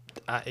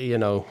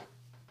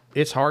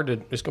 it's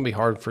going to be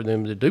hard for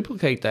them to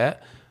duplicate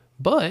that,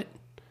 but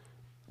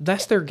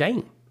that's their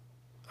game.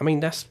 I mean,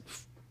 that's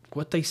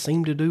what they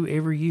seem to do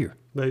every year.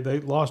 They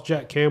lost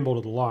Jack Campbell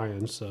to the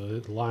Lions, so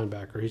the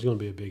linebacker, he's going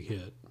to be a big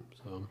hit.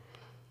 So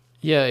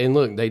yeah, and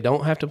look, they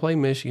don't have to play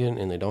Michigan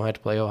and they don't have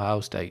to play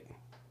Ohio State.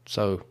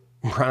 So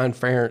Brian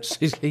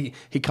Ferentz,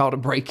 he caught a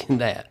break in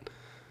that.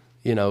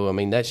 You know, I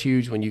mean, that's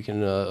huge when you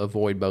can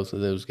avoid both of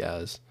those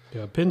guys.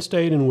 Yeah, Penn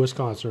State and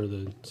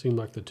Wisconsin seem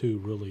like the two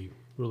really,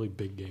 really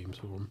big games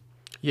for them.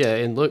 Yeah,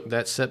 and look,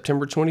 that's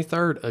September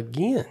 23rd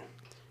again.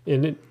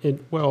 And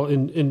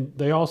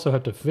they also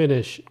have to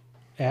finish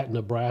at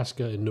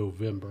Nebraska in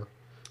November.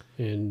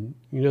 And,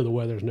 you know, the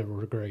weather's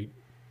never great.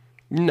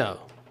 No,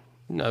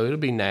 it'll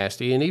be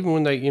nasty. And even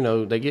when they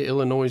get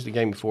Illinois the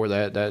game before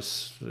that,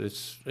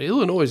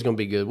 Illinois is going to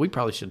be good. We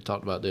probably should have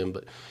talked about them,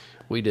 but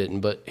we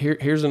didn't. But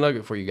here's a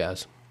nugget for you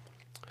guys.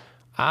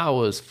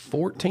 Iowa's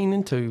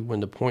 14-2 when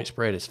the point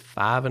spread is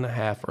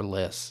 5.5 or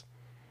less.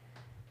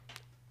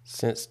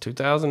 Since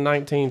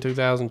 2019,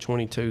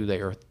 2022, they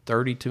are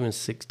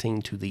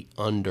 32-16 to the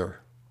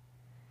under.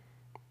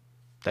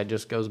 That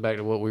just goes back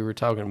to what we were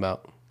talking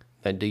about,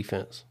 that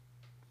defense.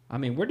 I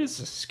mean, where does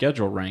the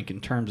schedule rank in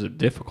terms of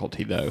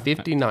difficulty, though?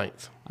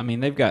 59th. I mean,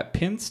 they've got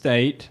Penn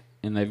State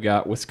and they've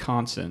got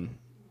Wisconsin.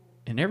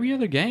 In every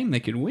other game,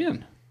 they could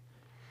win.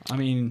 I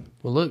mean...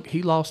 Well, look,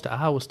 he lost to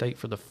Iowa State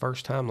for the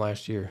first time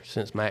last year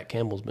since Matt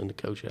Campbell's been the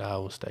coach at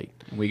Iowa State.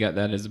 We got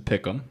that as a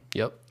pick-em.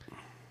 Yep.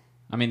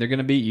 I mean, they're going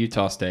to beat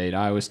Utah State.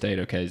 Iowa State,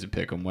 okay, is a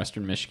pick-em.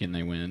 Western Michigan,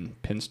 they win.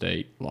 Penn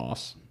State,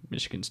 loss.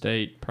 Michigan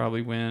State,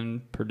 probably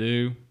win.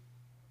 Purdue,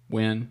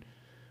 win.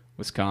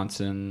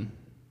 Wisconsin,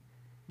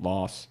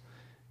 loss.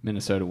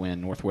 Minnesota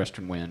win.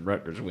 Northwestern win.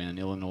 Rutgers win.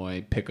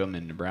 Illinois, pick-em,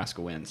 and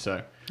Nebraska win.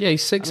 So yeah,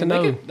 he's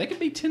 6-0. They could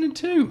be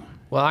 10-2.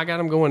 Well, I got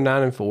him going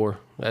 9-4.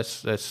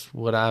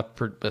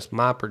 That's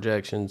my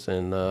projections,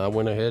 and I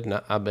went ahead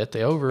and I bet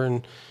the over.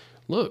 And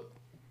look,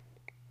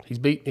 he's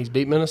beat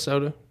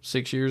Minnesota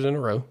 6 years in a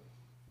row.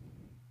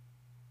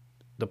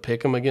 The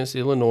pick 'em against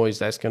Illinois,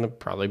 that's going to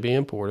probably be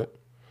important.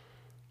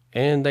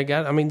 And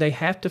they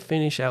have to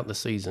finish out the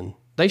season.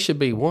 They should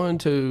be 1,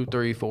 2,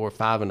 3, 4,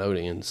 5-0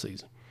 to end the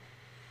season.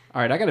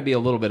 All right, I got to be a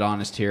little bit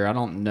honest here. I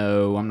don't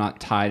know. I'm not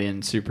tied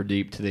in super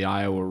deep to the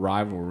Iowa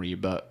rivalry,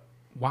 but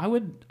why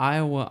would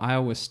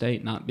Iowa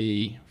State not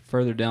be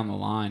further down the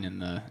line in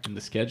the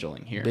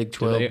scheduling here? Big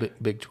 12,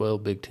 Big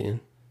 12, Big 10.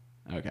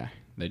 Okay,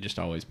 they just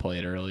always play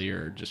it early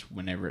or just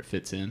whenever it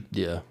fits in.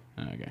 Yeah.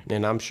 Okay.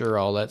 And I'm sure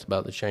all that's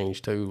about to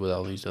change too with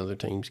all these other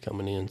teams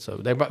coming in. So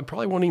they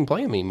probably won't even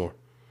play them anymore.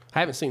 I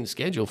haven't seen the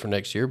schedule for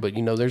next year, but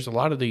there's a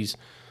lot of these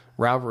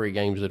rivalry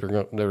games that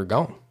are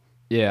gone.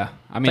 Yeah,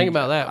 I mean, think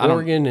about that.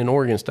 Oregon and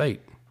Oregon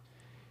State.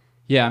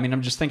 Yeah, I mean,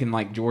 I'm just thinking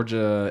like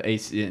Georgia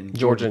and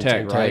Georgia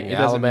Tech, right? It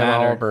doesn't Alabama,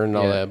 matter. Auburn,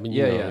 all that.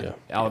 But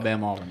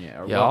Alabama, Auburn,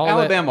 yeah. Yeah, well,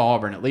 Alabama,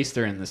 Auburn. At least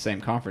they're in the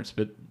same conference.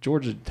 But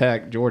Georgia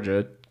Tech,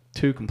 Georgia,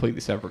 two completely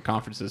separate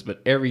conferences.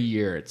 But every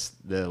year it's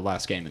the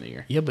last game of the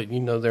year. Yeah, but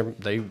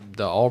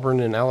the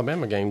Auburn and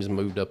Alabama games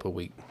moved up a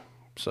week.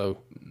 So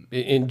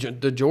in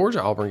the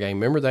Georgia Auburn game,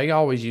 remember they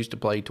always used to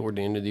play toward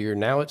the end of the year.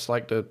 Now it's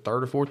like the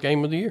third or fourth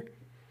game of the year.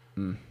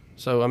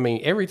 So I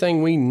mean,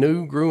 everything we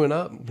knew growing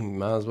up, you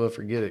might as well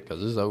forget it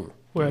because it's over.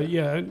 Well,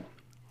 yeah,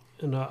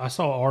 and I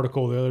saw an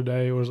article the other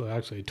day. It was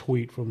actually a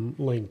tweet from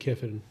Lane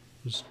Kiffin.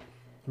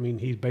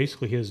 He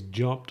basically has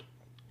jumped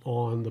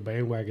on the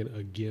bandwagon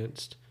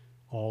against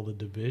all the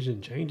division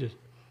changes,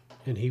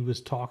 and he was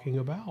talking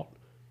about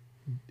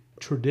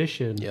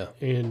tradition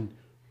and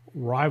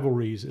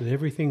rivalries and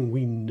everything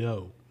we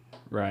know.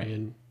 Right.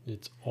 And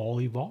it's all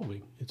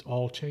evolving. It's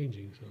all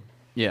changing. So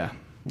yeah.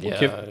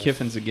 Well,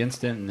 Kiffin's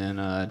against it, and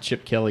then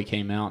Chip Kelly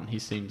came out, and he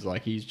seems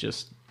like he's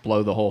just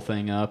blow the whole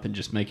thing up and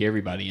just make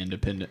everybody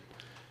independent.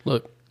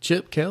 Look,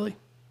 Chip Kelly.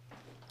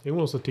 He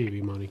wants the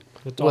TV money.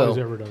 That's all he's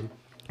ever done.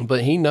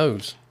 But he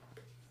knows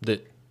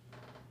that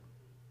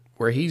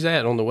where he's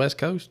at on the West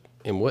Coast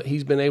and what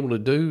he's been able to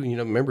do,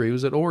 remember he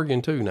was at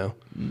Oregon too now.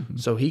 Mm-hmm.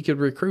 So he could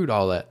recruit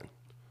all that.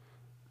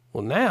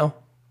 Well, now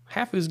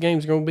half of his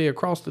games are going to be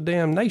across the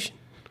damn nation.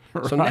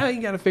 Right. So now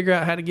you got to figure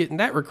out how to get in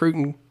that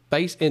recruiting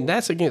base, and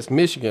that's against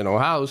Michigan,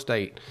 Ohio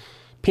State,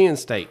 Penn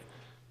State,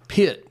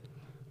 Pitt.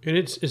 And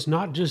it's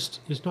not just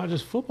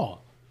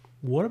football.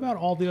 What about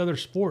all the other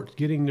sports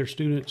getting their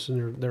students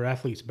and their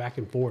athletes back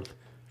and forth?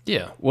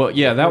 Yeah. Well,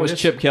 yeah, that was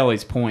it's- Chip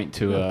Kelly's point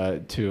to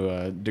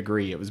a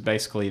degree. It was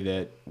basically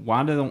that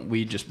why don't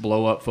we just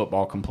blow up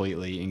football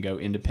completely and go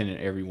independent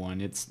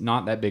everyone? It's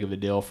not that big of a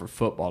deal for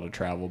football to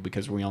travel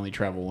because we only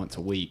travel once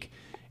a week.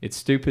 It's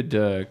stupid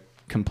to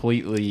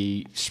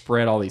completely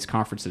spread all these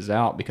conferences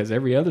out because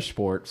every other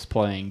sport's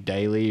playing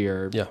daily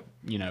or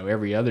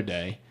every other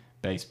day,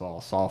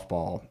 baseball,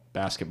 softball,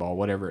 basketball,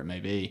 whatever it may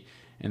be.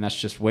 And that's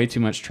just way too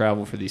much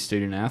travel for these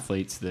student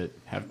athletes that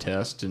have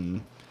tests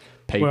and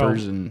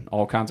papers and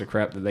all kinds of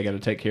crap that they got to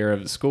take care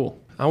of at school.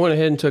 I went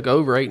ahead and took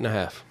over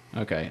 8.5.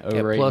 Okay, At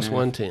over plus 8.5.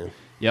 110.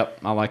 Yep,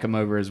 I like them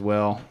over as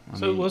well.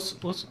 So let's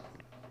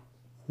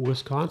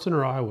Wisconsin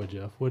or Iowa,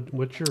 Jeff?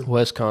 What's your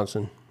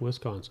Wisconsin.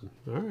 Wisconsin?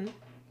 All right.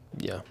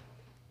 Yeah.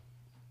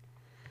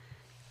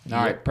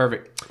 all right,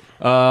 perfect.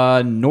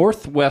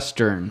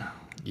 Northwestern.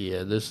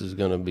 Yeah, this is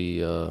going to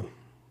be we're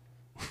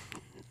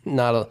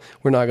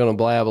not going to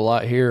blab a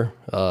lot here.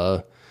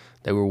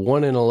 They were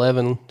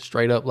 1-11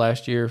 straight up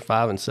last year,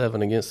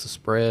 5-7 against the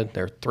spread.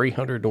 They're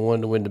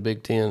 300-1 to win the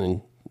Big Ten,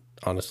 and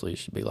honestly, it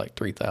should be like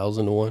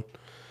 3,000-1.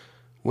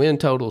 Win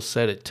total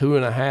set at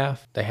 2.5.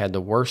 They had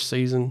the worst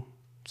season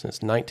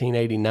since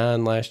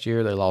 1989 last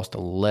year. They lost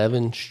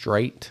 11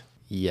 straight.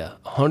 Yeah,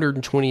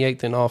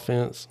 128th in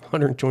offense,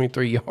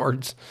 123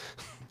 yards,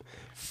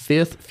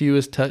 5th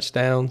fewest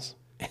touchdowns,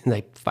 and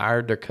they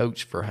fired their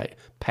coach for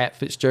Pat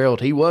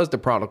Fitzgerald. He was the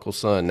prodigal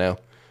son now.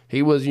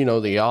 He was,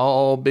 the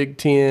all Big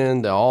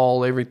Ten, the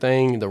all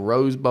everything, the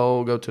Rose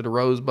Bowl, go to the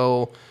Rose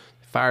Bowl.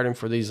 Fired him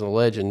for these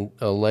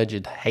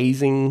alleged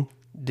hazing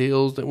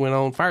deals that went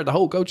on. Fired the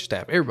whole coaching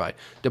staff, everybody.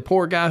 The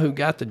poor guy who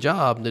got the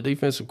job, the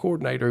defensive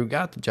coordinator who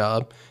got the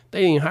job,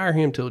 they didn't hire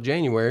him till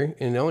January,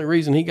 and the only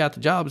reason he got the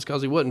job is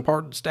because he wasn't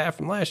part of the staff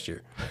from last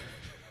year.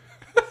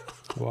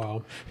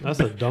 Wow, that's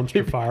a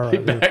dumpster fire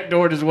right there.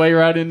 Backdoored his way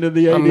right into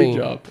the AD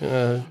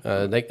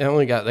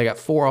job. They got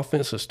 4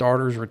 offensive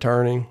starters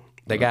returning.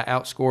 They got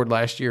outscored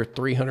last year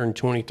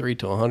 323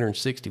 to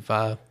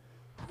 165.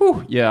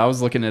 Whew. Yeah, I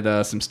was looking at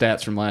some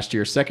stats from last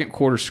year. Second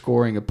quarter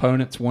scoring,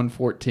 opponents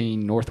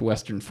 114,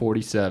 Northwestern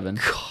 47.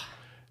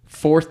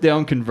 Fourth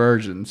down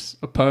conversions,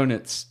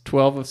 opponents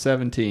 12 of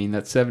 17,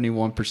 that's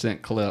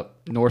 71% clip.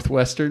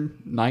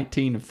 Northwestern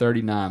 19 of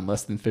 39,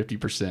 less than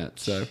 50%.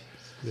 So,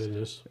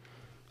 Goodness.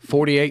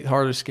 48th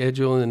hardest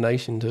schedule in the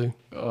nation too.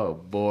 oh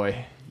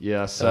boy.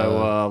 Yeah,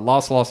 so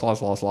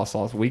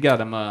loss. We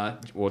got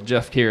him,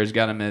 Jeff Keir's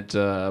got him at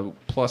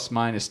plus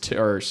minus 2,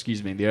 or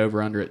excuse me, the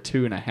over-under at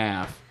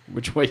 2.5.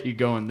 Which way you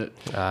going?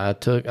 I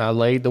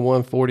laid the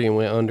 140 and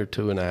went under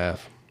 2.5.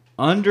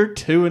 Under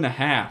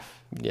 2.5.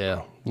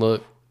 Yeah,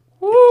 look.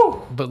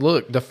 Woo! But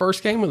look, the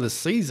first game of the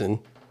season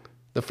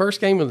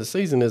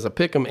is a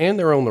pick 'em and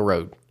they're on the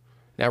road.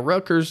 Now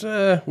Rutgers,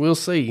 we'll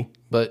see,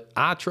 but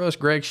I trust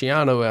Greg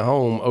Schiano at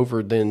home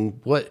over than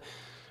what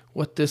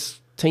this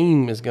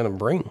team is going to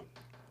bring.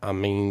 I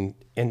mean,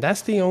 and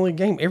that's the only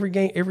game.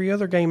 Every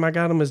other game, I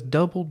got them as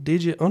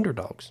double-digit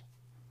underdogs.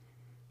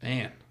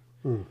 Man.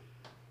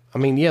 I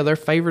mean, yeah, they're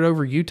favored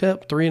over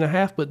UTEP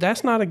 3.5, but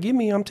that's not a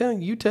gimme. I'm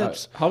telling you,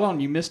 UTEP's. Hold on,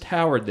 you missed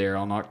Howard there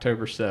on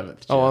October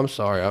 7th. Oh, I'm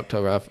sorry,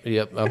 October.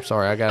 I'm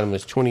sorry. I got them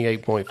as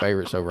 28-point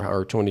favorites over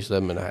Howard,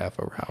 27.5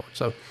 over Howard.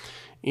 So,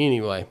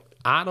 anyway,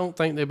 I don't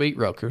think they beat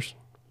Rutgers,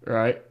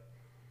 Right.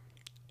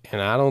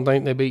 and I don't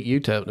think they beat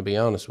UTEP. To be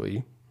honest with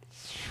you,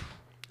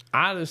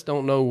 I just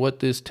don't know what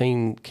this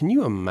team. Can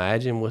you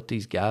imagine what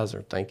these guys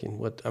are thinking?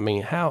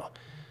 How?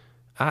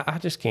 I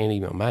just can't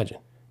even imagine.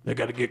 They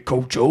got to get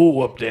Coach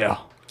O up there.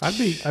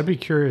 I'd be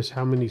curious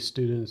how many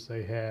students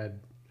they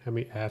had, how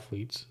many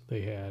athletes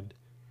they had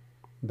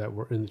that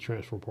were in the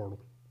transfer portal.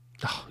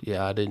 Oh,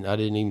 yeah, I didn't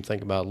even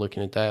think about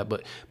looking at that,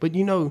 but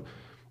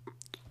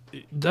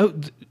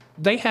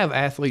they have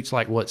athletes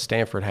like what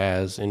Stanford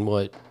has and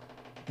what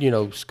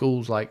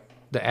schools like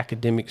the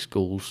academic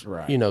schools,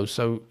 Right.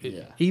 So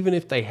even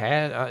if they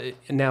had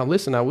now,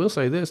 listen, I will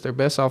say this: their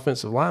best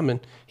offensive lineman,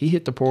 he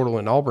hit the portal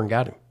and Auburn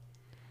got him.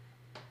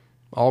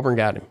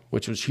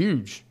 Which was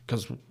huge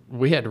because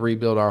we had to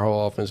rebuild our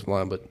whole offensive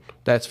line, but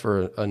that's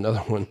for another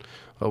one.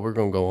 We're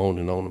going to go on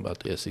and on about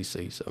the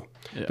SEC. So,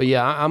 But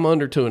yeah, I'm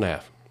under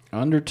 2.5.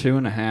 Under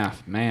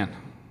 2.5, man.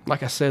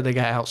 Like I said, they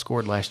got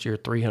outscored last year,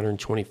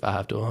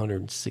 325 to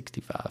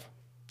 165.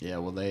 Yeah,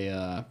 well, they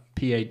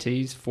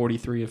PATs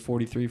 43 of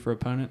 43 for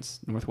opponents.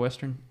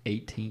 Northwestern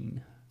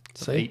 18.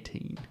 See?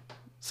 18.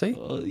 See,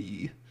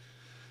 Oy.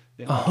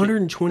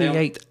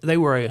 128. They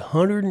were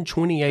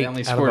 128 They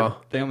only out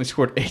of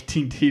scored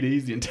 18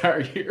 TDs the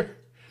entire year.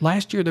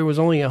 last year. There was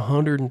only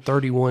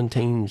 131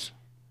 teams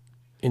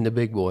in the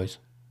big boys.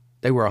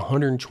 They were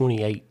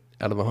 128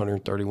 out of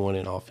 131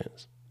 in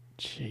offense.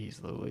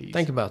 Jeez Louise.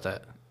 Think about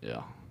that.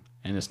 Yeah.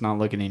 And it's not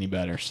looking any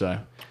better. So,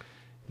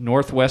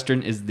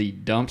 Northwestern is the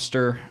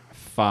dumpster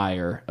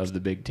fire of the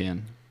Big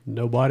Ten.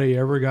 Nobody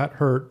ever got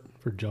hurt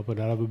for jumping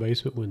out of a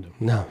basement window.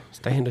 No,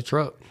 stay in the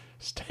truck.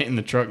 Stay in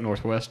the truck,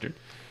 Northwestern.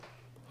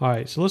 All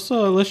right, so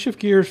let's shift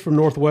gears from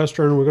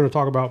Northwestern. We're going to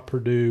talk about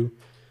Purdue.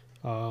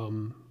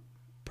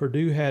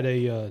 Purdue had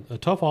a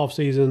tough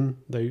offseason.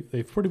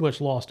 They've pretty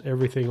much lost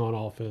everything on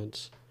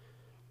offense.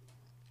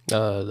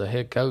 The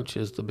head coach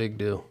is the big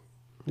deal.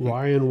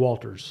 Ryan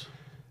Walters.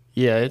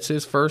 Yeah, it's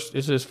his first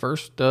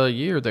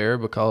year there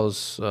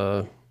because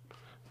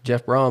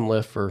Jeff Brom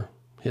left for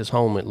his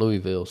home at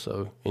Louisville.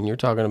 So, and you're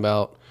talking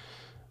about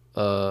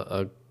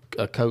a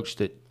coach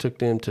that took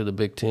them to the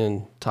Big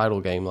Ten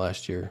title game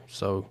last year.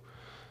 So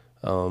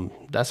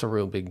that's a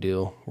real big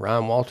deal.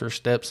 Ryan Walters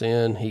steps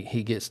in.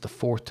 He gets the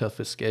 4th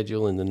toughest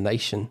schedule in the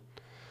nation.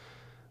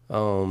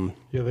 Yeah,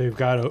 they've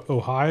got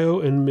Ohio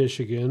and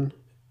Michigan,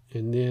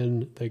 and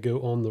then they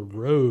go on the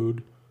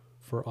road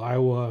for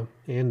Iowa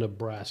and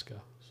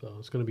Nebraska. So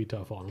it's going to be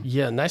tough on them.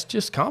 Yeah, and that's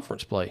just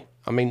conference play.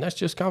 I mean, that's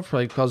just conference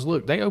play because,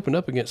 look, they opened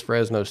up against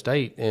Fresno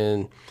State,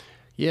 and,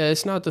 yeah,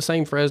 it's not the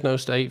same Fresno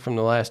State from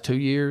the last 2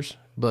 years,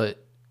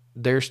 but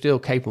they're still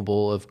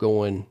capable of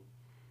going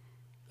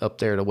up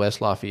there to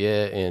West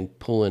Lafayette and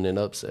pulling an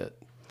upset.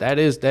 That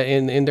is that,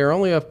 and they're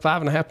only a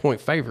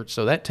 5.5-point favorite,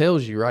 so that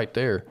tells you right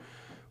there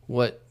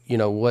what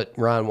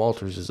Ryan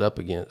Walters is up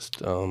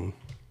against.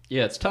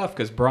 Yeah, it's tough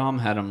because Brom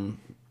had them,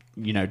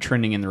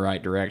 trending in the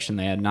right direction.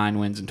 They had 9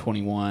 wins in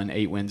 21,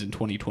 8 wins in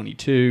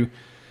 2022.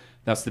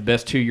 That's the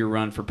best 2-year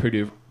run for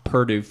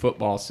Purdue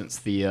football since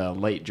the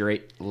late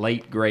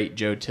great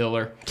Joe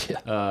Tiller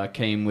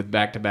came with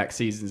back-to-back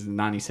seasons in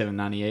 97,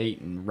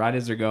 98, and right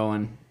as they're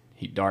going,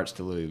 he darts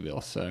to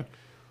Louisville. So,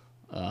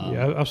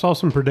 yeah, I saw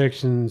some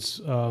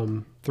predictions,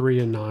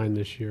 3-9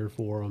 this year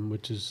for them,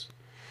 which is,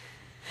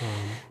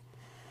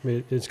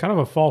 it's kind of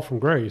a fall from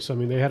grace. I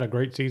mean, they had a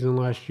great season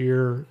last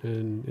year,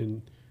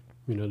 and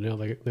now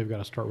they've got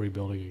to start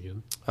rebuilding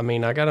again. I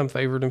mean, I got them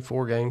favored in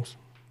 4 games,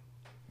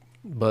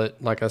 but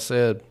like I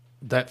said,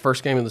 that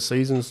first game of the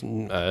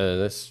season,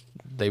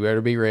 they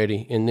better be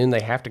ready, and then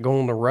they have to go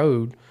on the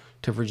road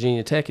to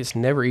Virginia Tech. It's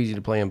never easy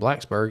to play in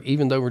Blacksburg,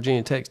 even though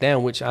Virginia Tech's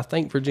down, which I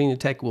think Virginia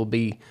Tech will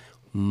be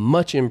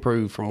much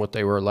improved from what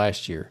they were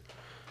last year.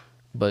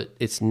 But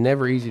it's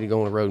never easy to go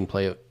on the road and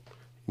play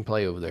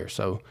over there.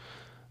 So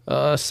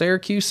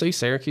Syracuse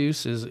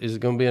is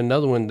going to be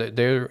another one that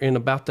they're in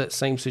about that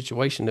same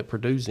situation that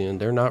Purdue's in.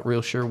 They're not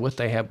real sure what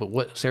they have, but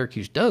what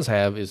Syracuse does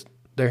have is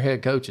their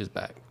head coach is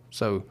back.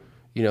 So,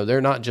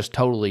 they're not just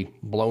totally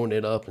blowing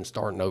it up and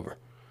starting over.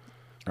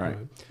 All right.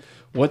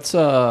 What's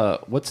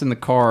in the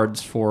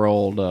cards for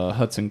old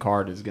Hudson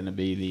Card is going to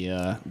be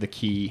the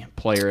key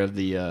player of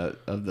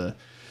the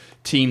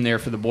team there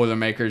for the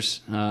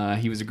Boilermakers.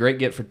 He was a great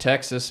get for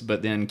Texas,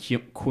 but then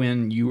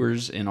Quinn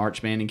Ewers and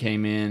Arch Manning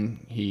came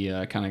in. He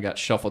kind of got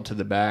shuffled to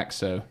the back,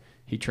 so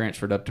he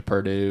transferred up to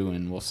Purdue,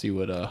 and we'll see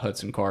what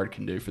Hudson Card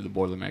can do for the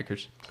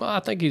Boilermakers. Well, I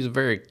think he's a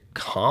very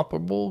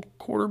comparable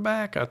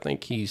quarterback. I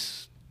think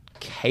he's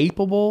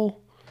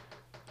capable.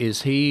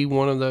 Is he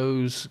one of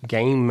those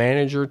game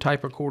manager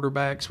type of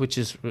quarterbacks, which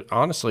is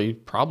honestly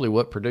probably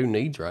what Purdue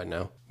needs right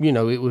now?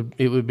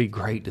 It would be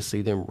great to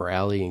see them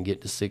rally and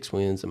get to 6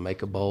 wins and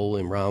make a bowl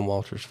in Ryan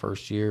Walters'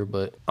 first year.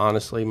 But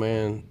honestly,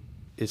 man,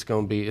 it's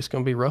gonna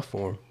be rough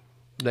for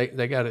them.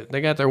 They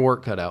got their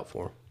work cut out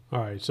for them. All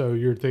right, so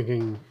you're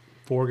thinking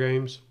 4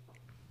 games?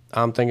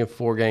 I'm thinking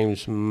 4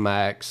 games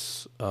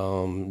max.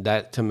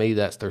 That to me,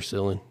 that's their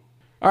ceiling.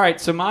 All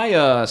right, so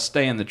my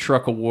Stay in the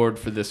Truck award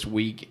for this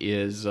week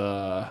is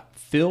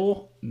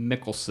Phil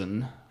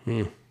Mickelson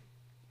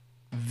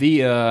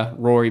via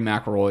Rory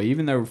McIlroy.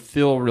 Even though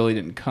Phil really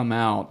didn't come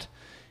out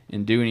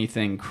and do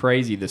anything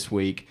crazy this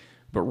week,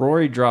 but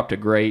Rory dropped a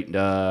great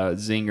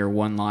zinger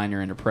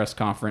one-liner in a press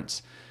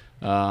conference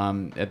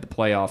at the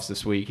playoffs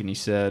this week, and he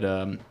said,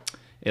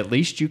 at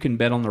least you can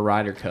bet on the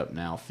Ryder Cup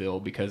now, Phil,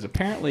 because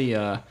apparently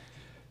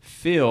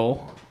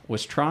Phil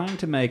was trying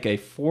to make a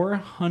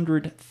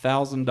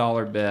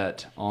 $400,000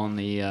 bet on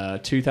the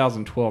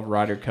 2012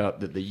 Ryder Cup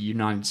that the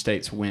United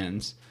States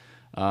wins.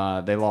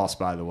 They lost,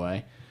 by the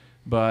way.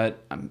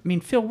 But, I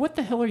mean, Phil, what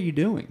the hell are you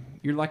doing?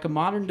 You're like a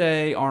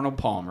modern-day Arnold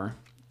Palmer.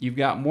 You've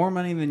got more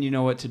money than you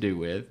know what to do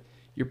with.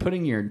 You're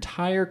putting your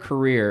entire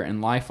career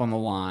and life on the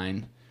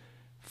line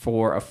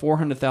for a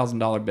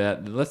 $400,000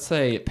 bet. Let's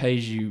say it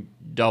pays you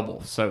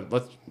double. So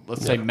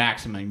let's say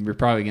maximum, you're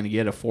probably going to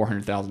get a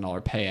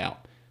 $400,000 payout.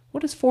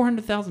 What is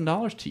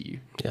 $400,000 to you?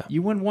 Yeah.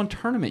 You win one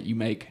tournament, you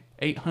make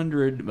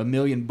 $800,000, $1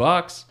 million.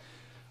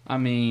 I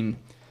mean,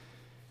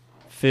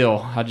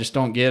 Phil, I just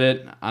don't get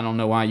it. I don't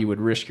know why you would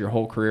risk your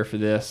whole career for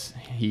this.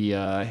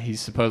 He's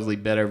supposedly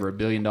bet over $1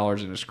 billion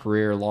in his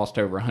career, lost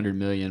over $100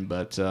 million,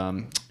 but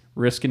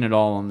risking it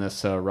all on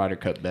this Ryder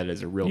Cup bet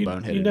is a real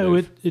boneheaded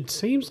move. It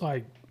seems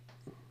like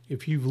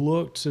if you've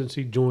looked since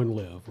he joined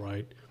LIV,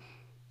 right?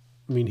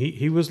 I mean,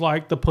 he was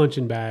like the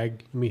punching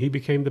bag. I mean, he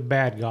became the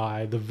bad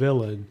guy, the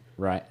villain.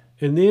 Right.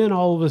 And then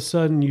all of a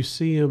sudden you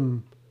see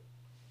him,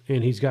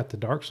 and he's got the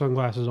dark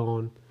sunglasses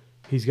on.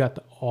 He's got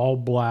the all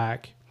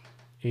black,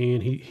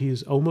 and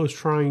he's almost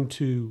trying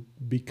to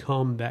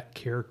become that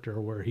character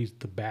where he's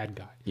the bad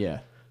guy. Yeah.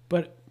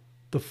 But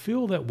the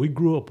Phil that we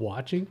grew up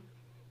watching,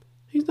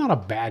 he's not a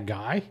bad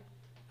guy.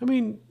 I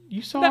mean,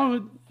 you saw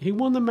him, he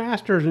won the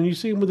Masters, and you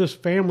see him with his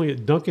family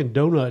at Dunkin'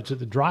 Donuts at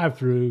the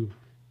drive-thru,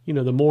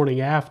 the morning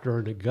after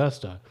in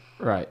Augusta.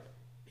 Right.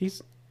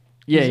 He's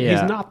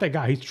Yeah. not that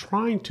guy. He's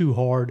trying too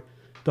hard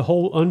the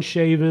whole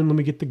unshaven, let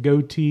me get the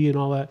goatee and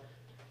all that.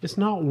 It's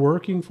not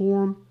working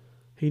for him.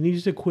 He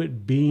needs to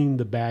quit being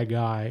the bad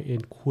guy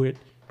and quit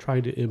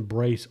trying to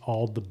embrace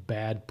all the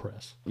bad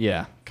press.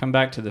 Yeah, come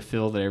back to the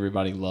Phil that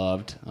everybody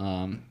loved.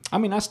 I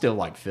mean, I still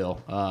like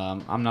Phil.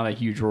 I'm not a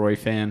huge Roy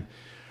fan.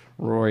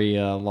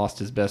 Roy lost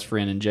his best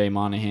friend in Jay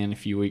Monahan a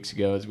few weeks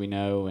ago, as we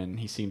know, and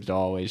he seems to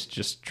always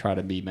just try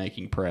to be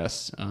making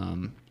press.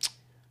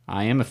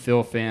 I am a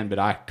Phil fan, but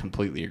I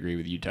completely agree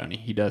with you, Tony.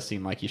 He does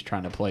seem like he's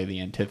trying to play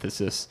the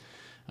antithesis,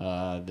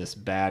 this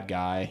bad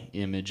guy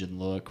image and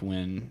look,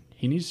 when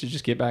he needs to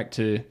just get back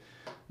to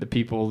the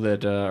people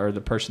that or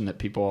the person that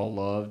people all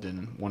loved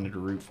and wanted to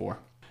root for.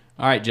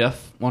 All right,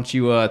 Jeff, why don't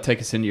you take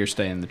us into your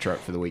stay in the truck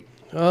for the week?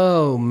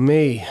 Oh,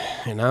 me.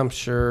 And I'm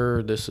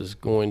sure this is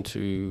going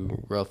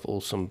to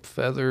ruffle some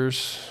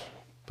feathers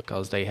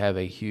because they have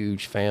a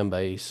huge fan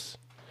base.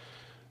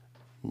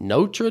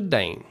 Notre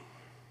Dame.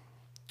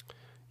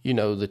 You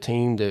know, the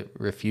team that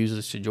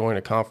refuses to join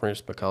a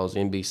conference because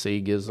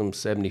NBC gives them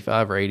 $75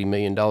 or $80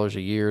 million a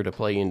year to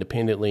play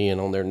independently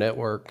and on their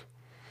network.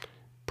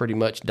 Pretty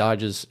much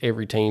dodges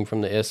every team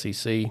from the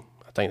SEC.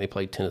 I think they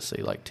played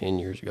Tennessee like 10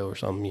 years ago or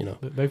something, you know.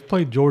 They've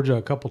played Georgia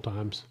a couple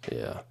times.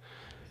 Yeah.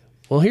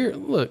 Well, here,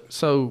 look.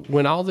 So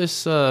when all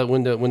this,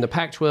 when the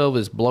Pac-12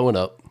 is blowing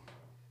up,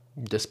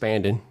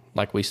 disbanding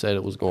like we said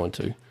it was going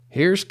to,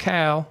 here's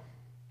Cal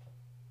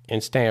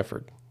and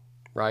Stanford,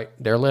 right?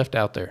 They're left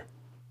out there.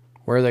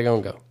 Where are they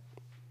going to go?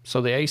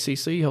 So the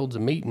ACC holds a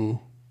meeting.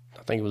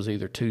 I think it was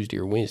either Tuesday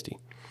or Wednesday.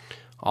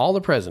 All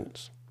the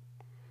presidents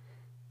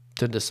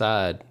to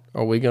decide: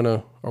 are we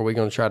gonna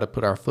try to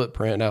put our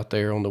footprint out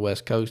there on the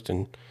West Coast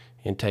and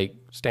take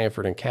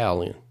Stanford and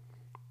Cal in?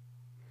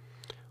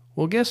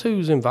 Well, guess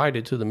who's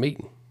invited to the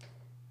meeting?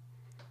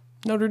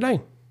 Notre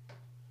Dame.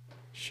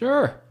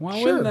 Sure.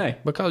 Why wouldn't they?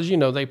 Because, you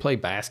know, they play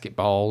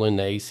basketball in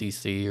the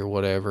ACC or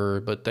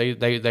whatever, but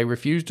they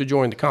refuse to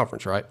join the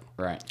conference, right?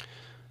 Right.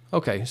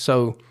 Okay,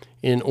 so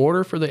in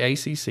order for the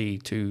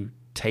ACC to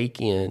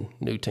take in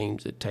new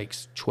teams, it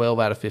takes 12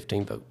 out of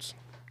 15 votes.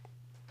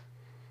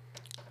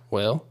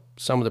 Well,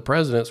 some of the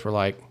presidents were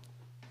like,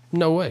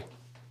 no way.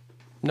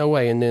 No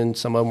way. And then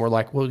some of them were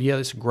like, well, yeah,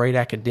 it's great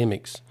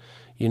academics.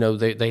 You know,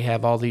 they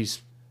have all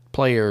these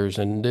players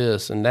and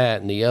this and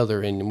that and the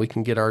other, and we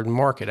can get our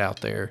market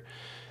out there.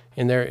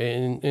 And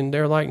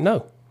they're like,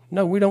 no,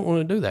 we don't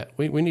want to do that.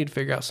 We need to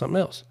figure out something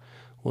else.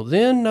 Well,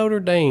 then Notre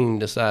Dame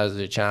decides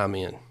to chime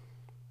in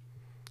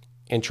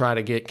and try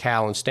to get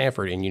Cal and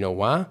Stanford in. You know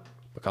why?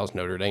 Because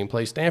Notre Dame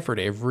plays Stanford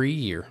every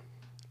year.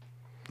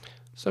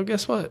 So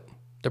guess what?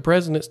 The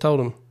presidents told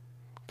them,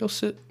 go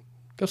sit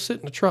in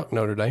the truck,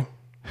 Notre Dame.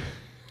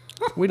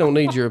 We don't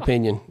need your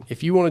opinion.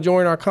 If you want to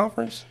join our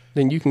conference,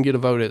 then you can get a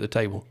vote at the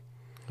table.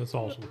 That's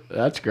awesome.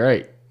 That's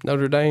great.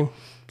 Notre Dame,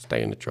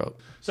 stay in the truck.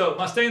 So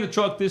my stay in the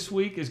truck this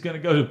week is going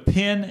to go to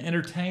Penn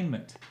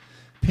Entertainment.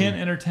 Penn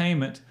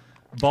Entertainment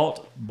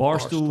bought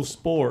Barstool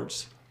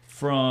Sports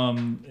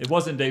from, it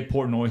wasn't Dave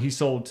Portnoy. He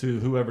sold to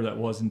whoever that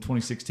was in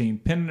 2016.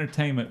 Penn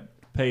Entertainment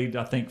paid,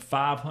 I think,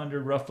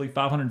 roughly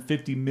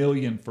 $550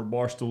 million for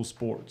Barstool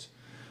Sports.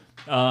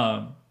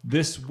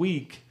 This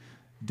week,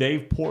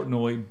 Dave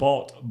Portnoy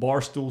bought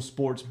Barstool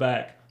Sports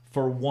back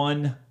for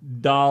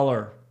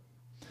 $1.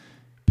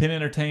 Penn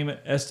Entertainment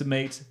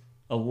estimates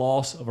a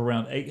loss of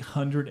around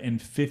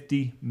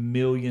 $850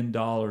 million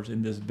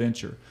in this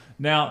venture.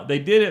 Now, they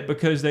did it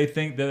because they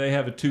think that they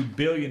have a $2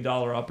 billion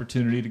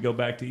opportunity to go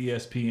back to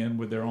ESPN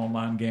with their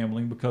online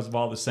gambling because of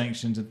all the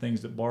sanctions and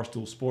things that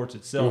Barstool Sports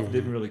itself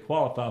didn't really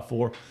qualify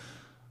for.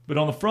 But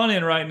on the front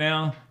end right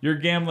now, you're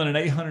gambling an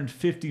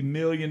 $850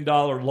 million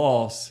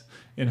loss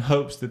in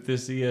hopes that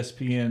this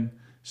ESPN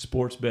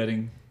sports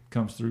betting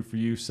comes through for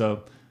you.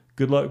 So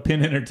good luck,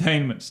 Penn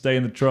Entertainment. Stay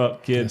in the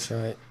truck, kids.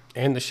 That's right.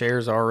 And the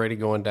shares are already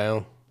going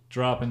down.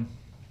 Dropping.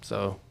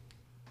 So,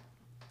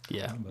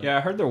 yeah. Yeah,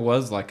 I heard there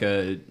was like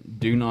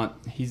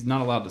he's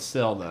not allowed to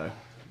sell though.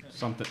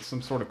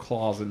 Some sort of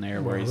clause in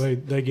there where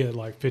they get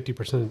like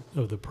 50%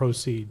 of the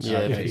proceeds. Yeah,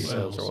 if if he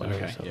sells or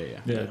whatever. Okay, So.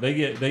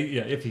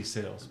 yeah. If he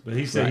sells. But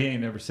he said he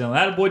ain't never selling.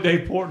 Attaboy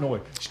Dave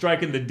Portnoy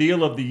striking the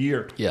deal of the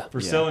year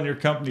for selling your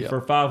company for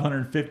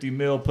 $550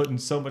 million, putting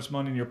so much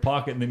money in your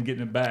pocket and then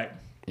getting it back.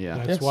 Yeah,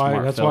 That's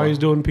why he's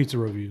doing pizza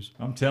reviews.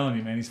 I'm telling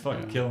you, man, he's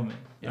fucking killing it.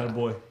 Yeah.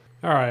 Attaboy.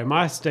 All right,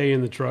 my Stay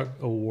in the Truck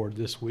award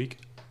this week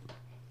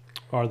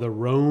are the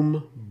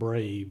Rome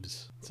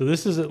Braves. So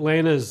this is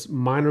Atlanta's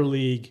minor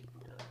league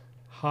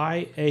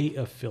High A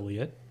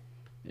affiliate.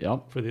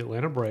 Yep. For the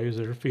Atlanta Braves,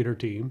 their feeder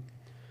team.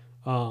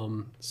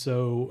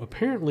 So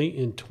apparently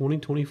in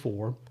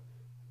 2024,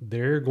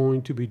 they're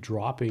going to be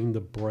dropping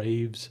the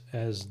Braves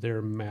as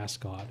their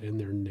mascot and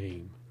their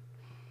name.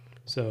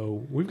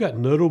 So we've got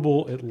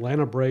notable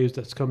Atlanta Braves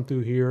that's come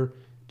through here.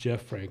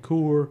 Jeff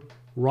Francoeur,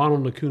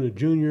 Ronald Acuna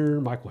Jr.,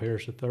 Michael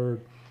Harris III.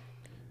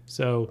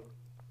 So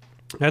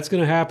that's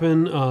going to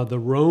happen. The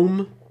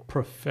Rome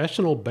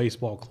Professional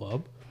Baseball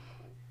Club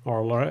are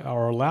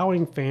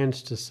allowing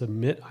fans to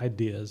submit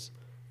ideas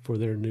for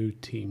their new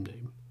team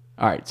name.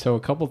 All right, so a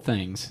couple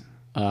things.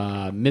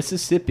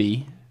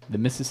 Mississippi the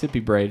Mississippi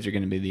Braves are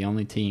going to be the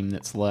only team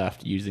that's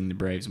left using the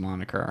Braves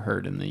moniker, I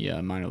heard, in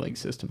the minor league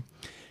system.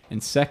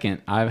 And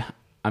second, I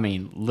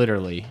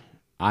literally,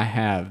 I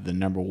have the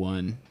number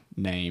one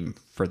name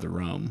for the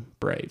Rome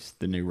Braves,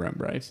 the new Rome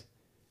Braves.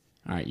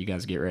 All right, you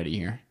guys get ready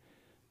here.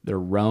 The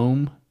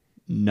Rome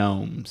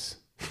Gnomes.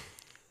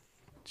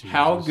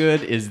 How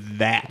good is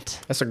that?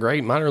 That's a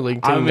great minor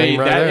league team I mean, name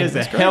right there. that is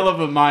a hell of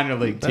a minor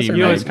league That's team. a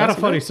You know, name. it's kind of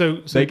That's funny.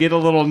 great. So They get a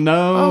little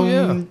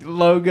gnome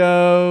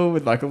logo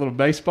with like a little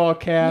baseball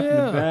cap and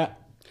Yeah. a bat.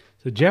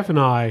 So Jeff and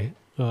I,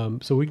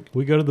 so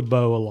we go to the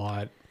Bow a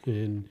lot,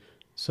 and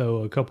so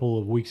a couple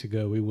of weeks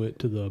ago we went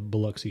to the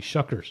Biloxi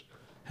Shuckers.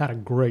 Had a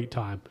great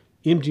time.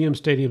 MGM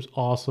Stadium's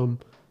awesome,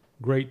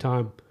 great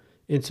time.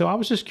 And so I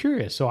was just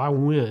curious. So I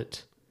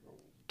went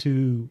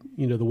to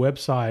the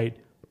website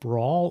for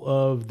all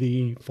of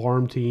the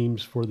farm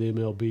teams for the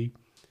MLB.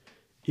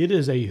 It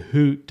is a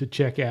hoot to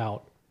check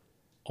out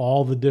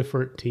all the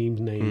different team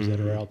names that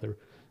are out there.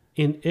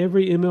 And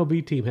every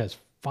MLB team has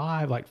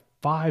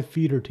five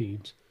feeder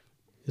teams.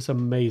 It's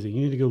amazing.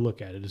 You need to go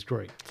look at it. It's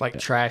great. It's like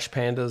Trash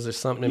Pandas or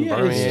something in Yeah,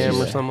 it's Birmingham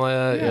just- or something like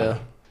that. Yeah.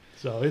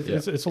 So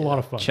it's a lot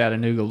of fun.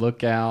 Chattanooga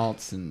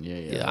Lookouts and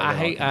Yeah,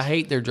 I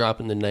hate they're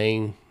dropping the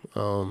name.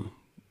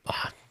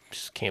 I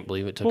just can't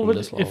believe it took Well, them but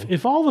this long.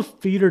 if all the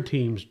feeder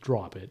teams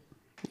drop it,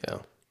 Yeah.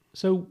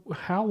 so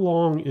how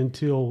long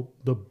until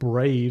the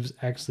Braves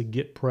actually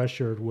get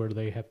pressured where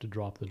they have to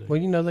drop the name?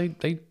 Well,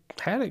 they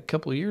had it a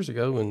couple of years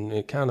ago and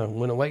it kind of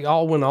went away.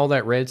 When all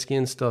that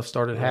Redskins stuff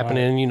started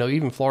happening,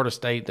 even Florida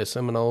State, the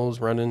Seminoles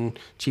running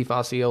Chief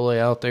Osceola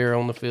out there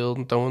on the field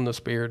and throwing the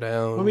spear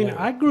down. I mean,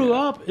 I grew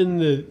up in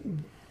the,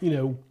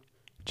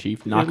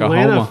 Chief Atlanta,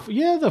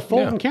 Nakahoma. the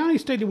Fulton County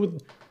Stadium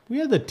we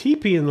had the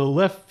teepee in the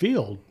left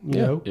field, you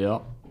know. Yeah.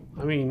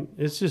 I mean,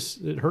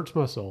 it hurts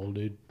my soul,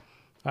 dude.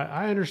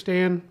 I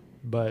understand,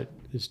 but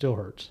it still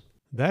hurts.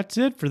 That's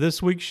it for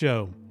this week's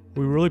show.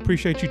 We really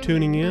appreciate you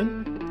tuning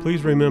in.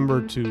 Please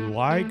remember to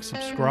like,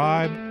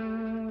 subscribe,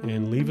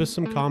 and leave us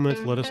some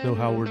comments. Let us know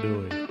how we're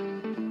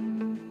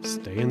doing.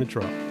 Stay in the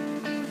truck.